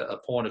certainly a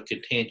point of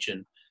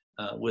contention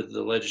with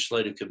the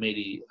legislative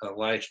committee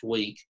last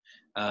week.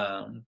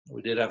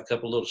 We did have a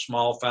couple little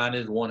small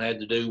findings. One had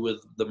to do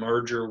with the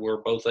merger where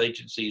both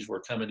agencies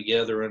were coming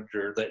together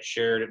under that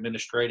shared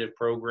administrative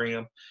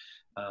program.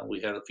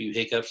 We had a few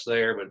hiccups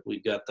there, but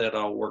we've got that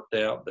all worked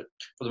out. But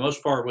for the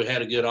most part, we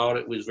had a good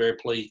audit. We was very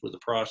pleased with the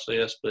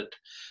process. But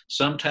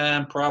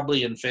sometime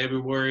probably in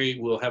February,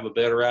 we'll have a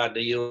better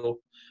idea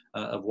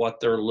of what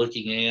they're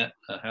looking at,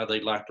 how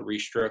they'd like to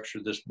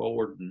restructure this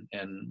board.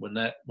 And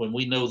when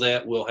we know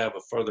that, we'll have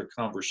a further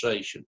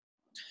conversation.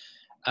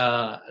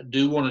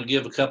 Do want to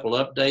give a couple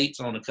updates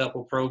on a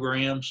couple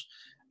programs.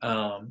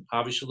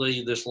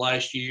 Obviously, this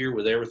last year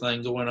with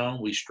everything going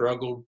on, we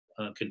struggled.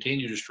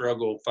 Continue to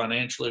struggle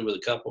financially with a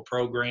couple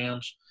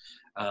programs.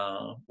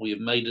 We have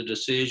made a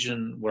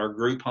decision with our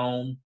group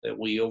home that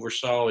we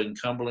oversaw in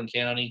Cumberland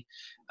County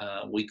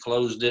We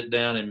closed it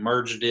down and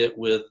merged it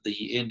with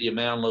the Indian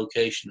Mound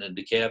location in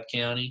DeKalb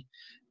County.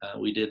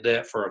 We did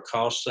that for a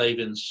cost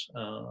savings,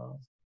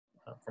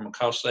 from a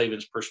cost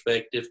savings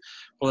perspective.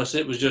 Plus,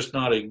 it was just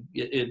not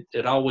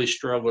it always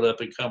struggled up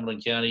in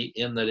Cumberland County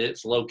in that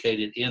it's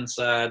located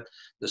inside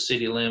the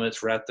city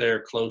limits, right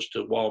there close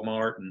to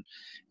Walmart, and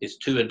it's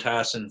too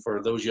enticing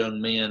for those young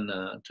men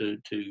to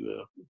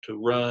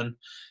run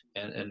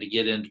and to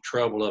get into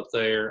trouble up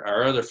there.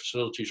 Our other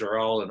facilities are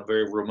all in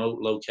very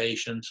remote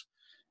locations.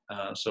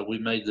 So we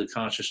made the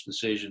conscious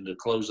decision to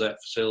close that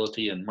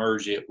facility and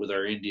merge it with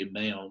our Indian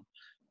Mound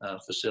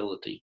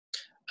facility.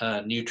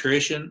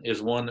 Nutrition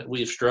is one that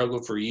we've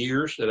struggled for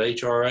years at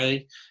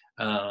HRA.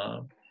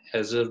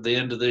 As of the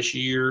end of this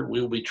year,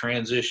 we'll be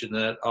transitioning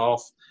that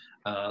off.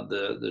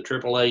 The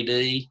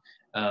AAAD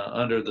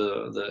under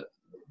the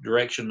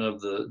direction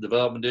of the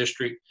development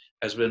district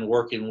has been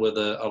working with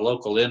a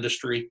local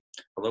industry,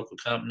 a local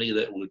company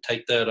that would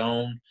take that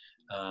on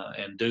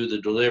and do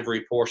the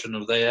delivery portion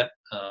of that.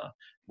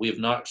 We have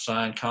not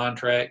signed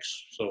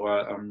contracts, so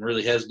I'm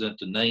really hesitant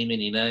to name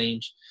any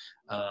names.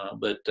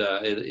 But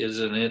it is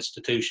an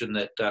institution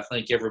that I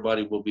think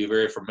everybody will be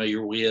very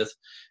familiar with,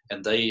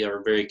 and they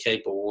are very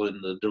capable in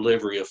the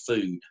delivery of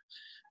food.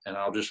 And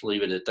I'll just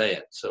leave it at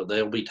that. So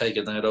they'll be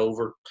taking that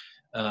over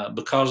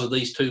because of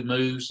these two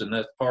moves, and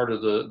that's part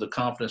of the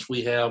confidence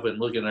we have in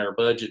looking at our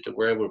budget that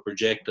we're able to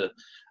project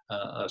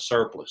a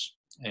surplus.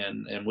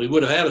 And we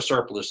would have had a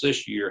surplus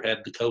this year had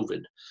the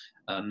COVID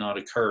not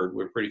occurred.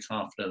 We're pretty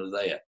confident of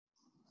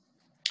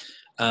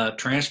that.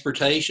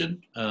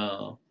 Transportation.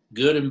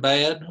 Good and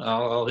bad.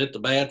 I'll hit the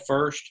bad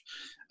first.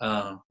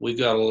 We've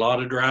got a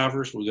lot of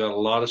drivers. We've got a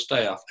lot of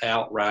staff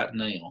out right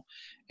now.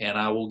 And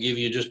I will give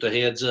you just a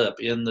heads up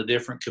in the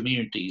different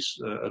communities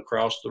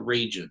across the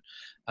region.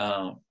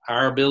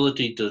 Our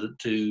ability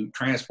to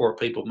transport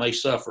people may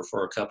suffer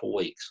for a couple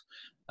weeks.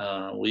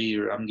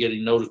 I'm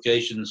getting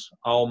notifications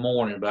all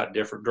morning about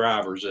different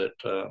drivers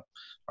that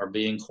are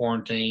being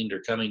quarantined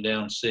or coming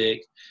down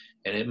sick.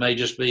 And it may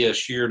just be a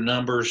sheer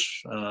numbers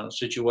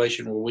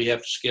situation where we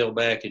have to scale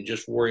back and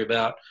just worry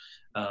about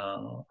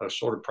or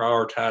sort of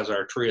prioritize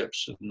our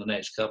trips in the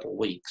next couple of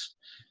weeks.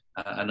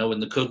 I know in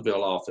the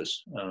Cookeville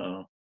office,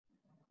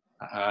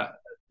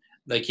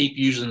 they keep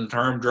using the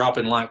term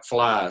dropping like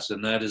flies,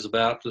 and that is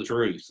about the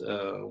truth.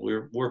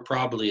 We're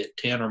probably at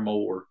 10 or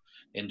more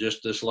in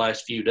just this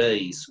last few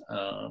days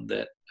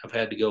that have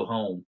had to go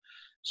home.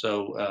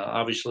 So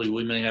obviously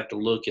we may have to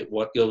look at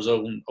what goes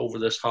on over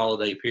this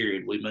holiday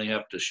period. We may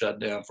have to shut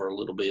down for a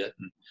little bit.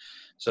 And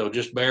so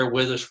just bear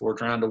with us. We're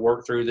trying to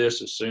work through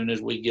this. As soon as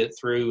we get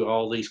through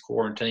all these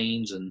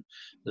quarantines and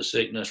the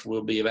sickness,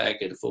 we'll be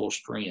back at full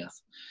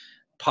strength.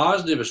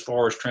 Positive as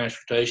far as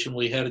transportation,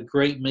 we had a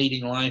great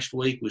meeting last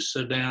week. We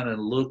sat down and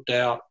looked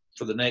out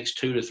for the next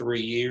 2 to 3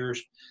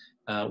 years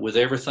with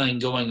everything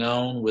going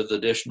on with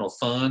additional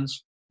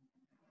funds.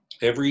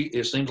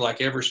 It seems like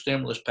every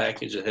stimulus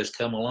package that has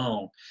come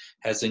along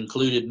has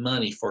included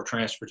money for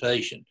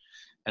transportation.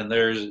 And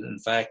there's, in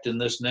fact, in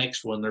this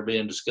next one, they're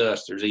being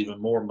discussed, there's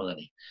even more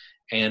money.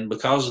 And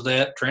because of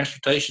that,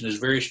 transportation is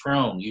very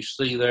strong. You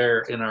see there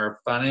in our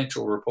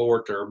financial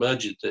report, our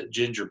budget that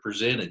Ginger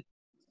presented,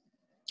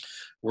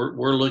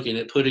 we're looking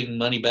at putting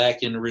money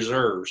back in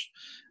reserves.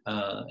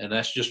 And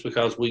that's just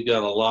because we've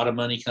got a lot of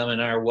money coming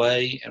our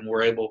way, and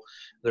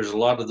there's a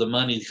lot of the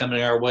money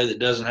coming our way that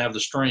doesn't have the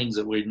strings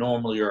that we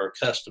normally are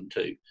accustomed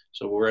to.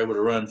 So we're able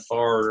to run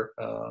far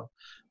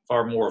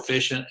more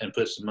efficient and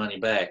put some money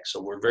back.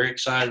 So we're very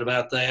excited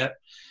about that.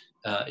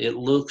 It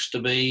looks to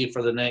be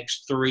for the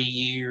next 3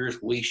 years,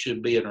 we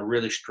should be in a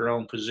really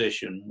strong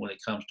position when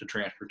it comes to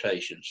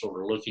transportation. So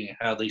we're looking at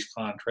how these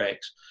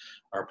contracts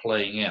are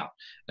playing out.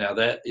 Now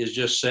that is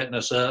just setting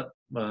us up.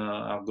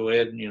 I'll go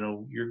ahead and,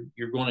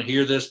 you're going to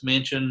hear this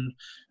mentioned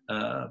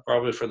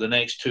probably for the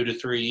next 2 to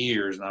 3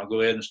 years, and I'll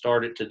go ahead and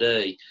start it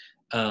today.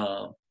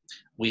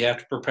 We have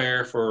to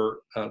prepare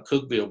for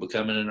Cookeville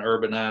becoming an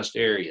urbanized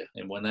area.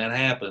 And when that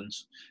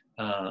happens,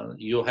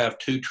 you'll have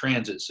 2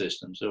 transit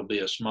systems. There'll be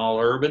a small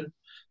urban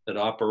that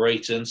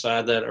operates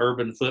inside that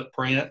urban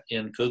footprint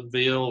in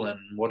Cookeville and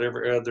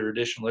whatever other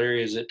additional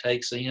areas it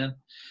takes in.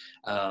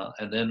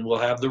 And then we'll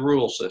have the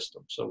rural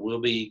system. So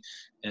we'll be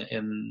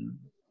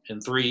in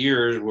 3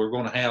 years, we're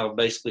going to have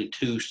basically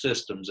 2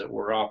 systems that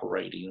we're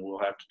operating, and we'll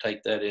have to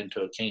take that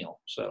into account.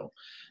 So,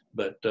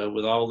 but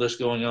with all this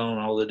going on,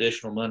 all the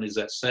additional monies,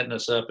 that's setting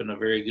us up in a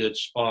very good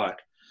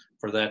spot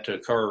for that to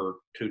occur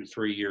 2 to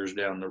 3 years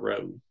down the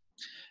road.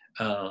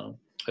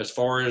 As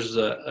far as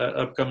the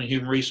upcoming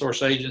Human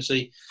Resource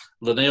Agency,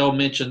 Linnell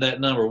mentioned that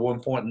number,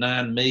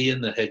 1.9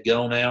 million that had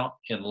gone out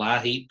in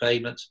LIHEAP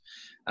payments.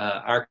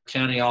 Our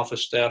county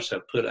office staffs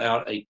have put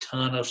out a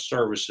ton of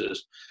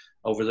services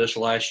over this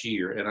last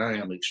year, and I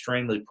am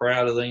extremely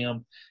proud of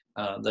them.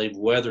 They've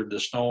weathered the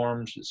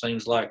storms, it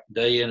seems like,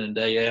 day in and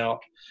day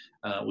out.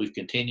 We've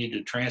continued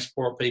to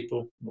transport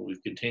people.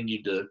 We've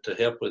continued to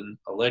help with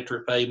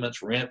electric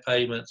payments, rent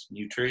payments,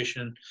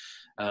 nutrition.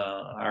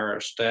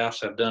 Our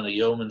staffs have done a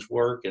yeoman's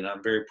work, and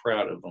I'm very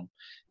proud of them.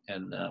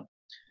 And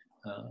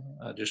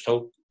I just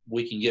hope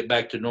we can get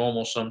back to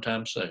normal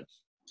sometime soon.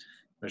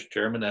 Mr.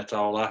 Chairman, that's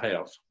all I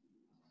have.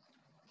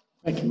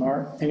 Thank you,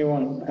 Mark.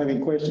 Anyone have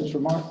any questions for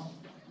Mark?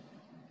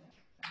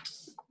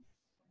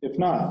 If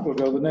not, we'll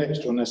go to the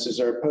next one. This is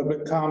our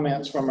public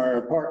comments from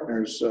our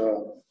partners.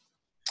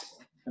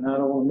 And I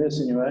don't want to miss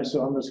anybody,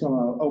 so I'm just going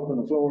to open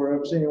the floor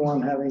up. Does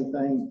anyone have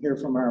anything here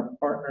from our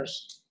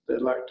partners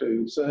they'd like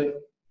to say?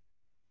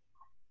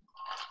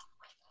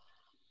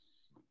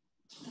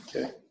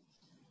 Okay.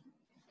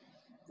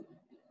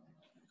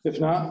 If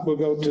not, we'll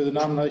go to the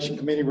nomination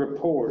committee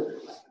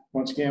report.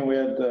 Once again, we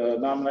had the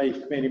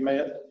nomination committee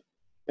met,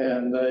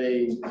 and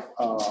they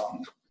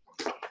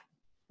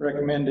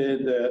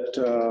recommended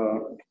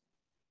that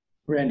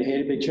Randy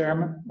Hay be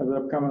chairman of the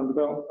upcoming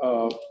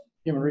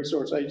Human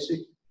Resource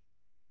Agency,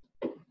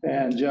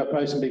 and Jeff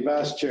Mason be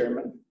vice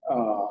chairman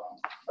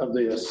of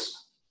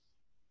this.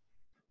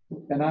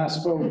 And I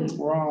spoke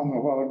wrong a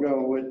while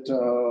ago with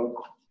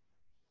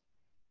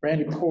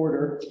Randy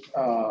Porter.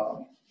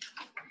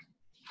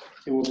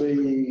 It will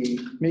be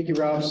Mickey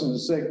Robinson, the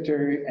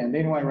secretary, and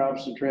Dean Wayne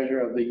Robinson,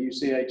 treasurer of the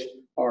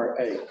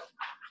UCHRA.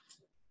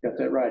 Got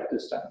that right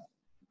this time.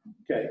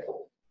 Okay.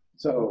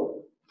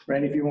 So,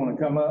 Randy, if you want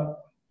to come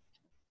up,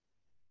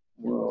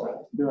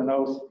 we'll do an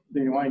oath.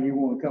 Dean Wayne, you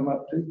want to come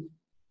up too?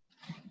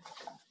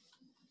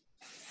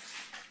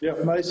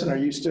 Jeff Mason, are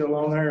you still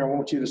on there? I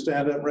want you to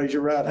stand up and raise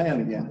your right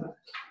hand again.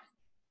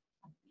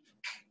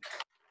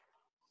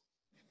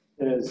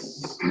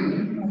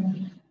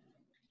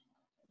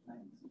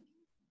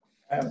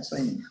 I haven't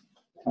seen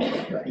you.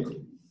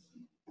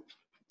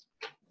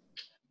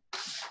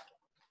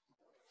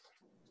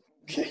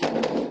 Okay.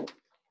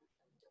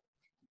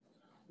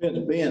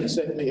 Ben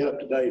set me up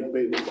today to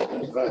be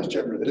the vice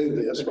chairman to do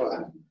this.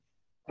 Why?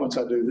 Once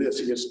I do this,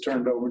 it gets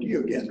turned over to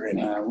you again,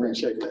 Randy. We're going to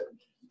shake that.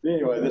 But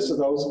anyway, this is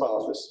the oath of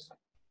office.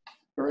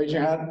 Raise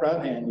your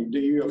right hand. Do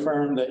you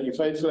affirm that you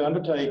faithfully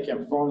undertake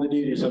and perform the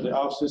duties of the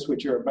offices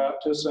which you're about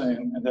to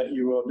assume, and that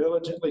you will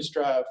diligently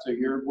strive through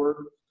your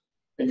work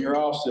in your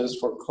offices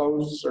for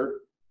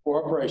closer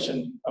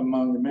cooperation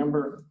among the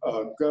member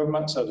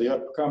governments of the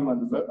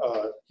upcoming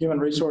Human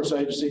Resource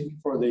Agency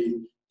for the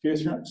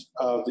furtherance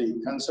of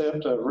the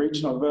concept of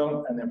regional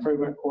development and the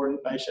improvement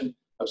coordination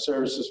of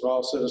services for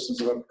all citizens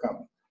of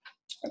upcoming?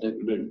 I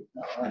do.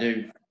 All right. I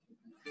do.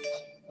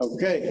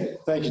 Okay,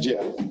 thank you,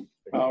 Jeff.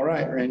 All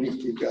right, Randy,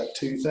 you've got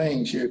two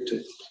things here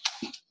to,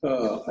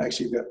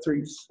 actually you've got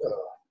three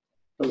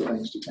other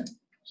things to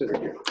consider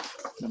here.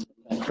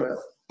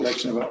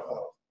 Election of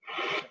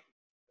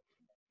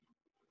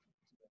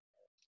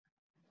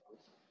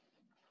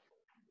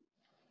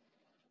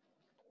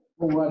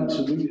All right,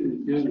 so we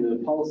do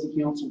the policy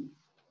council.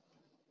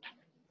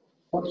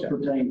 What's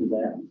pertained to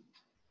that?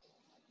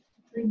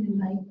 3 new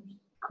mayors.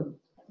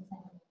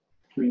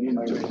 3 new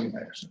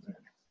mayors.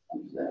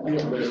 I'm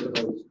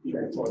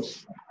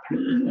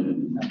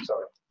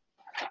sorry.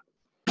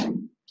 I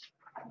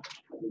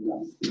did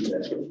not see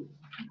that.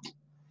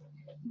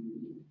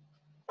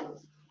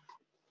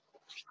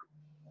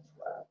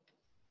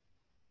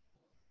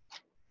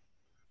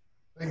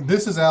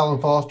 This is Alan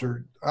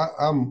Foster.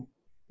 I'm,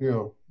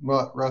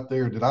 not right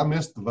there. Did I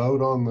miss the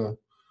vote on the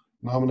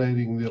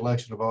nominating the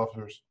election of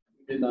officers?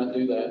 We did not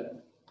do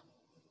that.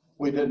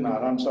 We did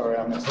not. I'm sorry,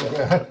 I missed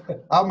that.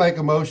 Okay. I'll make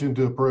a motion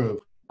to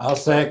approve. I'll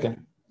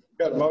second.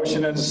 Got a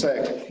motion and a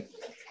second.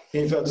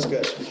 Any further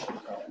discussion?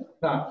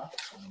 No.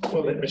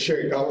 Well, let me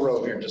share your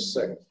roll here in just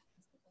a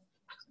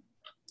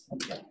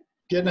second.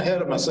 Getting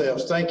ahead of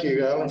myself. Thank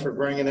you, Alan, for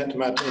bringing that to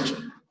my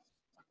attention.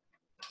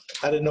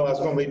 I didn't know I was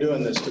going to be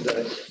doing this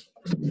today.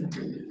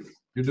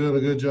 You're doing a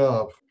good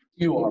job.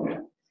 You are.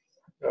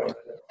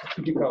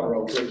 Could you call a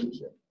roll,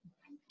 please?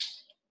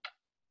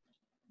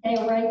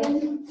 Dale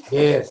Reagan,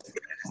 Yes.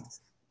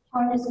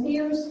 Harness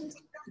Pierce,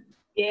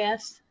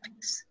 Yes.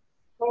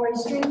 Lori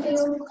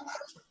Stringfield,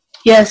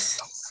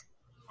 Yes.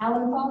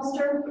 Alan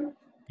Foster,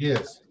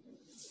 Yes.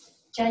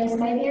 James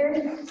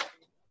Mayberry,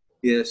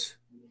 Yes.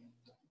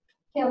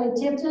 Kelly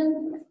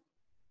Tipton,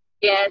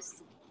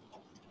 Yes.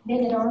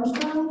 Bennett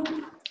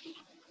Armstrong,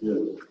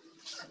 Yes.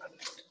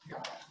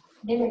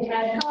 Henry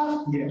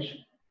Adcock, Yes.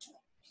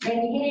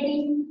 Randy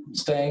Kennedy,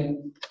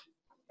 Abstain.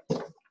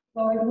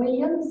 Lloyd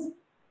Williams,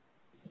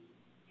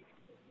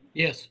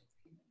 Yes.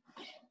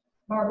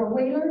 Barbara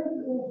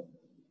Wheeler,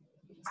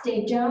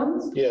 Steve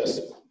Jones, Yes.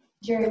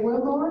 Jerry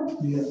Wilmore,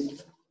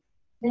 Yes.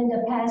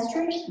 Linda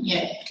Pastrick,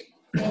 Yes.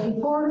 Randy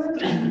Porter,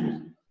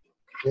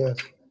 Yes.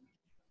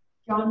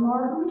 John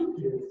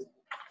Martin,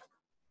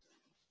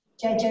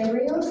 JJ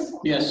Reels,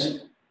 Yes.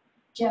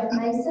 Jeff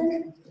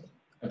Mason,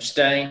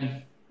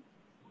 Abstain.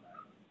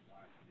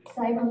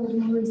 Saber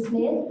Louis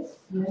Smith,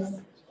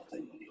 Yes.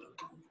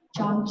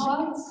 John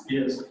Potts,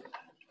 Yes.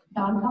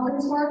 Don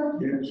Collinsworth,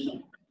 Yes.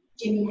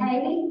 Jimmy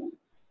Haley,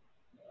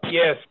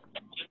 Yes.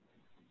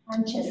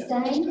 Ron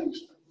Chastain,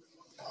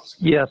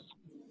 Yes.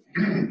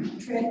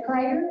 Trent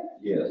Prater,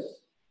 Yes.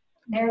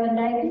 Marilyn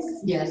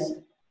Davis, Yes.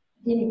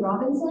 Denny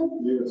Robinson,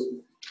 Yes.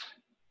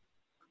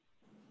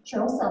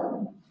 Cheryl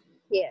Sullivan.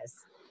 Yes.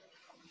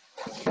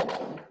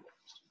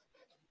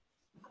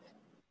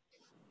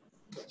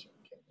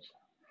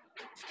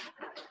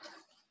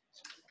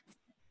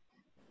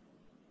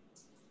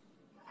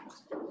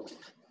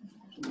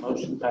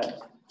 Motion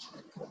passed.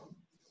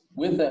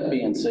 With that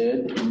being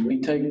said, can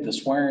we take the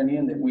swearing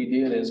in that we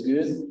did as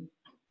good?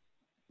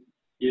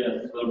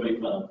 Yes, that'll be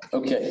fine.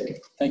 Okay,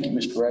 thank you,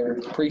 Mr. Rader.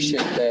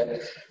 Appreciate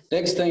that.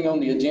 Next thing on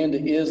the agenda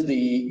is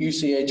the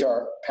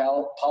UCHRA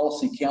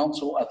Policy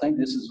Council. I think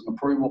this is an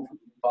approval for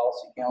the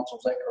Policy Council,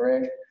 is that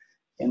correct?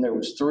 And there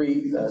was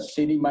 3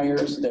 city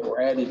mayors that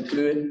were added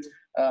to it.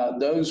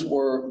 Those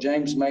were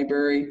James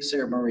Mayberry,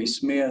 Sarah Marie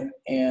Smith,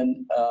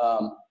 and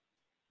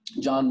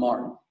John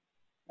Martin,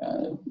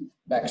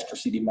 Baxter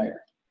City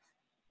Mayor.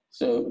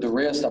 So the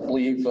rest, I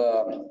believe,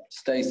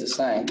 stays the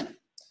same.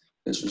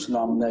 This was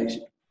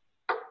nomination.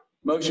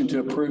 Motion to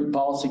approve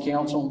Policy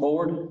Council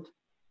Board.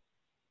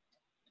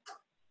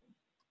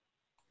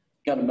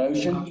 Got a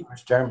motion?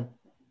 Mr. Chairman,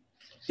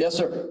 Yes,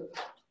 sir.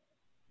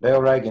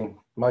 Dale Reagan,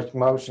 make a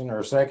motion or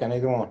a second,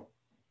 either one.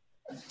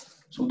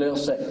 So Dale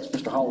seconds.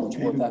 Mr.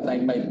 Hollingsworth, I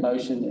think, made the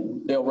motion,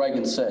 and Dale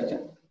Reagan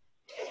second.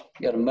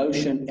 Got a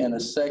motion and a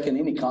second.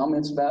 Any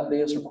comments about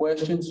this or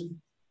questions?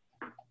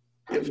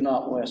 If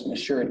not, we'll ask Ms.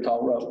 Sherry to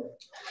call roll.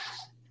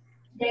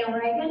 Dale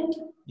Reagan,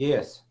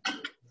 Yes.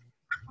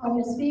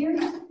 Paula Spears,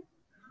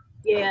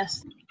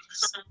 Yes.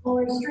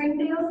 Lori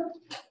Stringfield,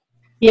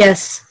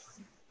 Yes.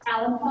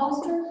 Alan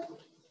Foster,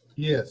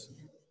 Yes.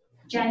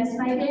 James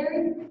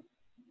Mayberry,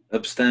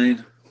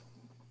 Abstain.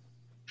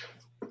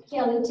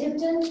 Kelly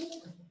Tipton,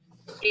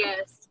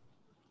 Yes.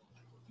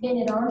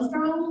 Bennett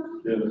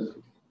Armstrong, Yes.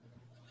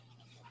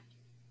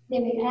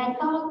 Debbie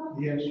Adcock,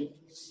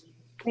 Yes.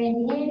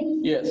 Randy Henny,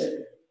 Yes.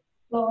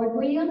 Lloyd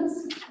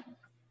Williams,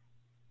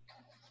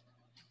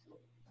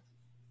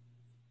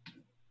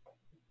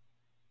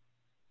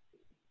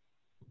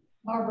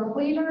 Barbara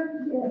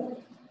Wheeler,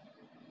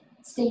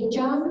 Steve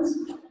Jones,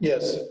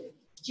 Yes.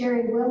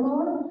 Jerry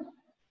Wilmore,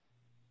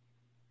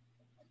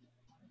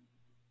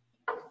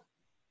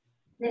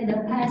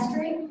 Linda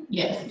Pastrick,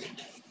 Yes.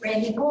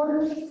 Randy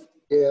Porter,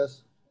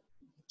 Yes.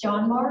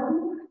 John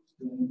Martin,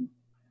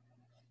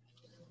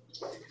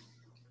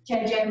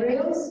 J.J.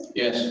 Reels,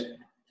 Yes.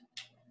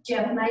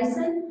 Jeff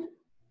Mason,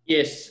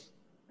 Yes.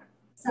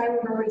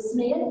 Sarah Marie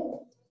Smith,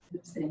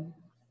 Abstain.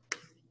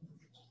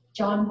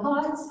 John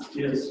Potts,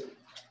 Yes.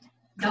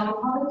 Don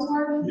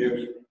Hollingsworth,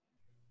 Yes.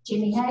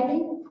 Jimmy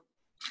Haley,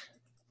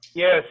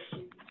 Yes.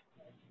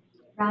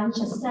 Ron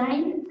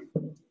Chastain,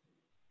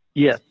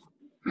 Yes.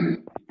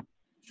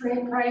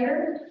 Trent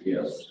Prater,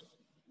 Yes.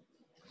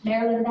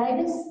 Marilyn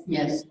Davis,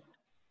 Yes.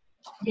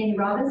 Denny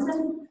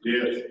Robinson,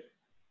 Yes.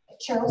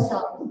 Cheryl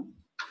Sullivan.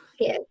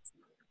 Yes.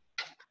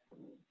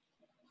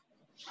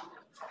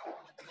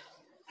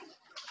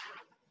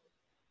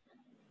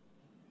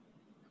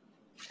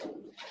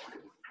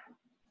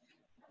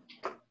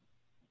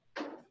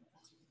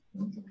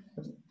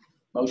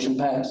 Motion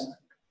passed.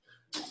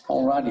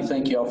 All righty,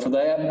 thank you all for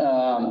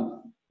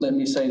that. Let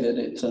me say that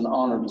it's an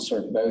honor to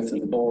serve both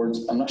of the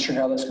boards. I'm not sure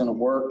how that's going to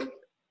work. I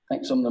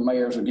think some of the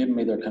mayors are giving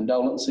me their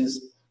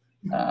condolences.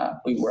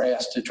 We were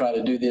asked to try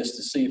to do this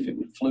to see if it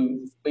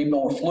would be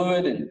more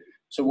fluid, and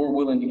so we're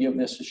willing to give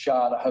this a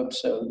shot. I hope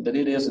so. But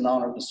it is an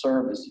honor to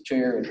serve as the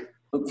chair, and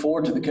look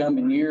forward to the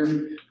coming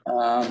year.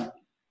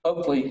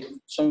 Hopefully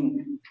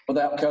soon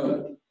without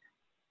COVID.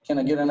 Can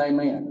I get an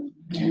amen?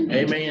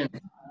 Amen.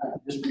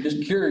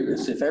 Just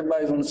curious if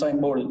everybody's on the same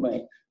board as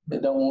me. They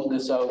don't want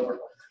this over.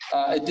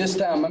 At this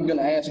time, I'm going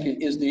to ask you,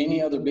 is there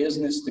any other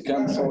business to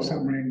come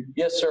forward?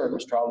 Yes, sir,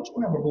 Mr. Hollingsworth.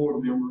 We have a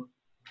board member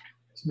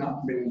that's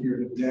not been here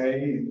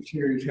today, and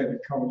Sherry's had to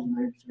call his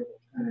name several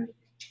times.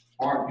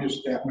 Art, his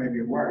staff may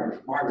be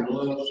aware, Marvin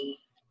Loves,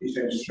 he's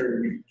had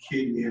surgery,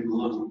 kidney and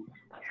lung.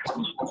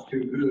 That's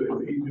too good,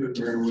 but he's doing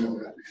very well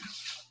right now.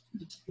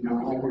 You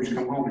know, always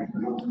come home,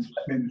 but not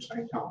been the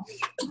same time.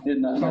 Did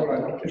not know.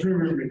 So just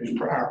remember this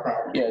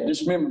prior. Yeah,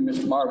 just remember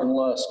Mr. Marvin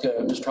Lusk,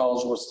 Mr.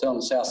 Hollingsworth was telling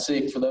us how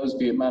sick, for those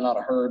of you who might not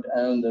have heard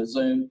on the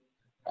Zoom.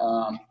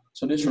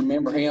 So just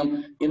remember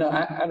him. You know,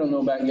 I don't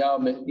know about y'all,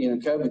 but, you know,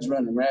 COVID's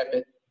running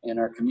rapid in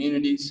our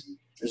communities.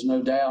 There's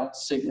no doubt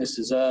sickness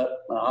is up,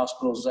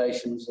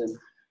 hospitalizations, and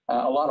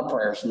a lot of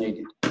prayers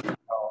needed.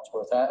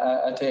 Hollingsworth,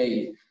 I tell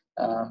you,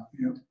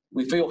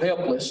 we feel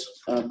helpless,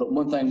 but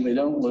one thing we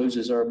don't lose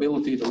is our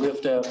ability to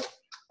lift up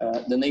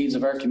the needs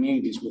of our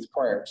communities with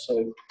prayer.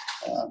 So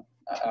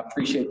I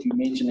appreciate you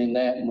mentioning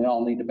that, and we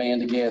all need to band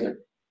together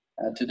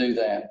to do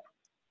that.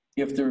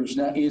 If there's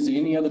not, is there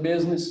any other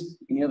business,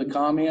 any other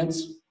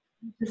comments?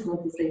 Just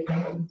want to say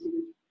thank you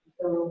to the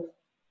fellow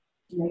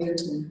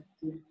mayors and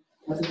to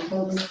other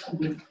folks.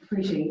 We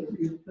appreciate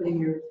you putting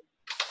your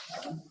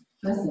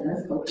trust in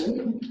us, hopefully.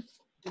 In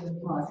the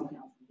policy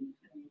council.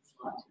 That means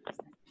a lot to us.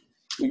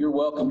 Well, you're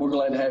welcome. We're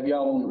glad to have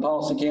y'all on the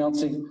policy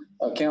council.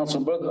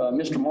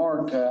 Mr.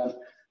 Mark,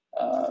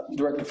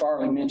 Director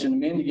Farley mentioned a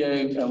minute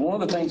ago, one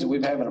of the things that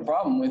we've having a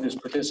problem with is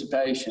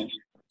participation.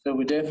 So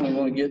we definitely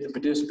want to get the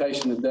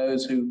participation of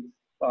those who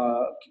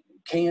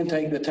can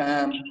take the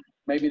time,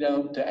 maybe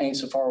don't, to ain't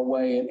so far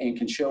away and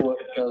can show up,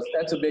 because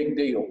that's a big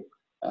deal.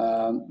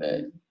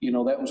 You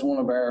know, that was one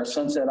of our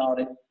sunset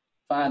audit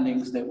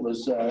findings that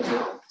was,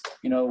 that,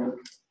 you know,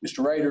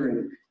 Mr.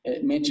 Rader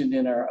mentioned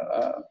in our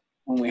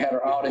when we had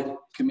our audit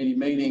committee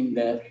meeting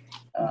that,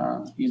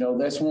 you know,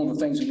 that's one of the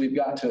things that we've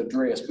got to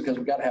address because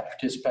we've got to have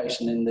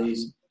participation in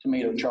these to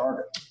meet our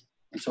charter.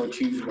 And so it's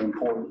hugely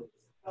important.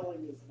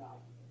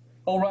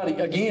 All righty,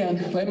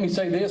 again, let me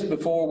say this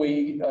before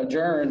we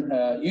adjourn.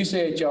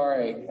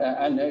 UCHRA,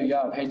 I know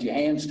y'all have had your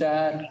hands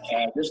tied,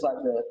 just like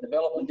the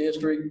development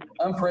district,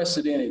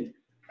 unprecedented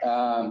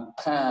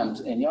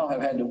times, and y'all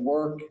have had to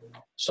work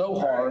so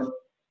hard.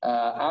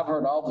 I've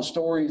heard all the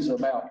stories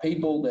about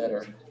people that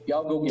are,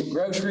 y'all go get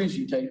groceries,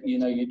 you take, you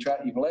know, you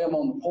lay them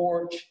on the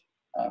porch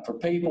for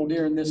people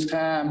during this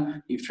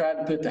time. You've tried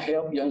to put the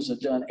help. You guys have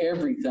done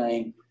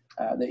everything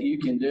that you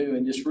can do,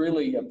 and just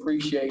really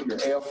appreciate your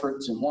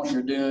efforts and what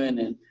you're doing,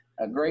 and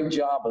a great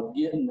job of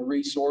getting the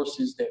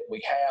resources that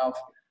we have,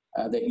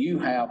 that you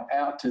have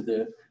out to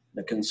the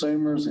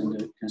consumers and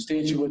the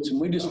constituents,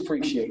 and we just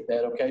appreciate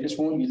that, okay? Just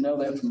want you to know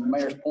that from the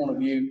mayor's point of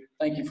view.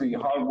 Thank you for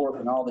your hard work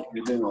and all that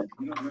you're doing,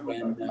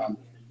 and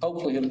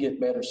hopefully it'll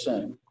get better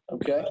soon,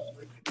 okay?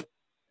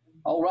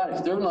 All right,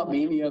 if there'll not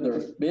be any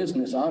other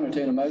business, I'll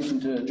entertain a motion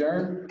to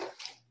adjourn.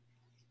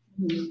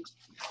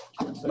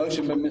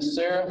 Motion by Ms.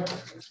 Sarah,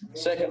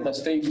 second by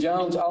Steve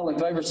Jones. All in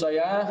favor say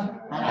aye.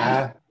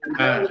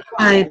 Aye.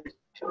 Aye.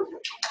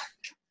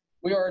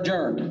 We are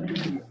adjourned.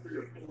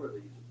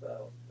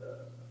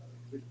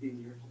 15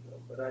 years ago,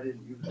 but I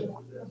didn't use it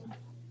for this.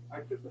 I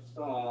took a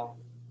saw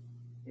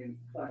and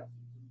cut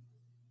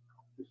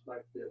just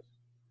like this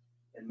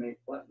and made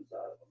buttons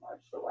out of them. I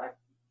select,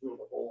 drilled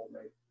a hole,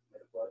 made a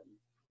button.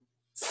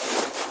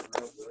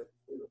 It was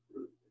real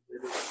good.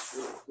 It was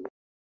really cool.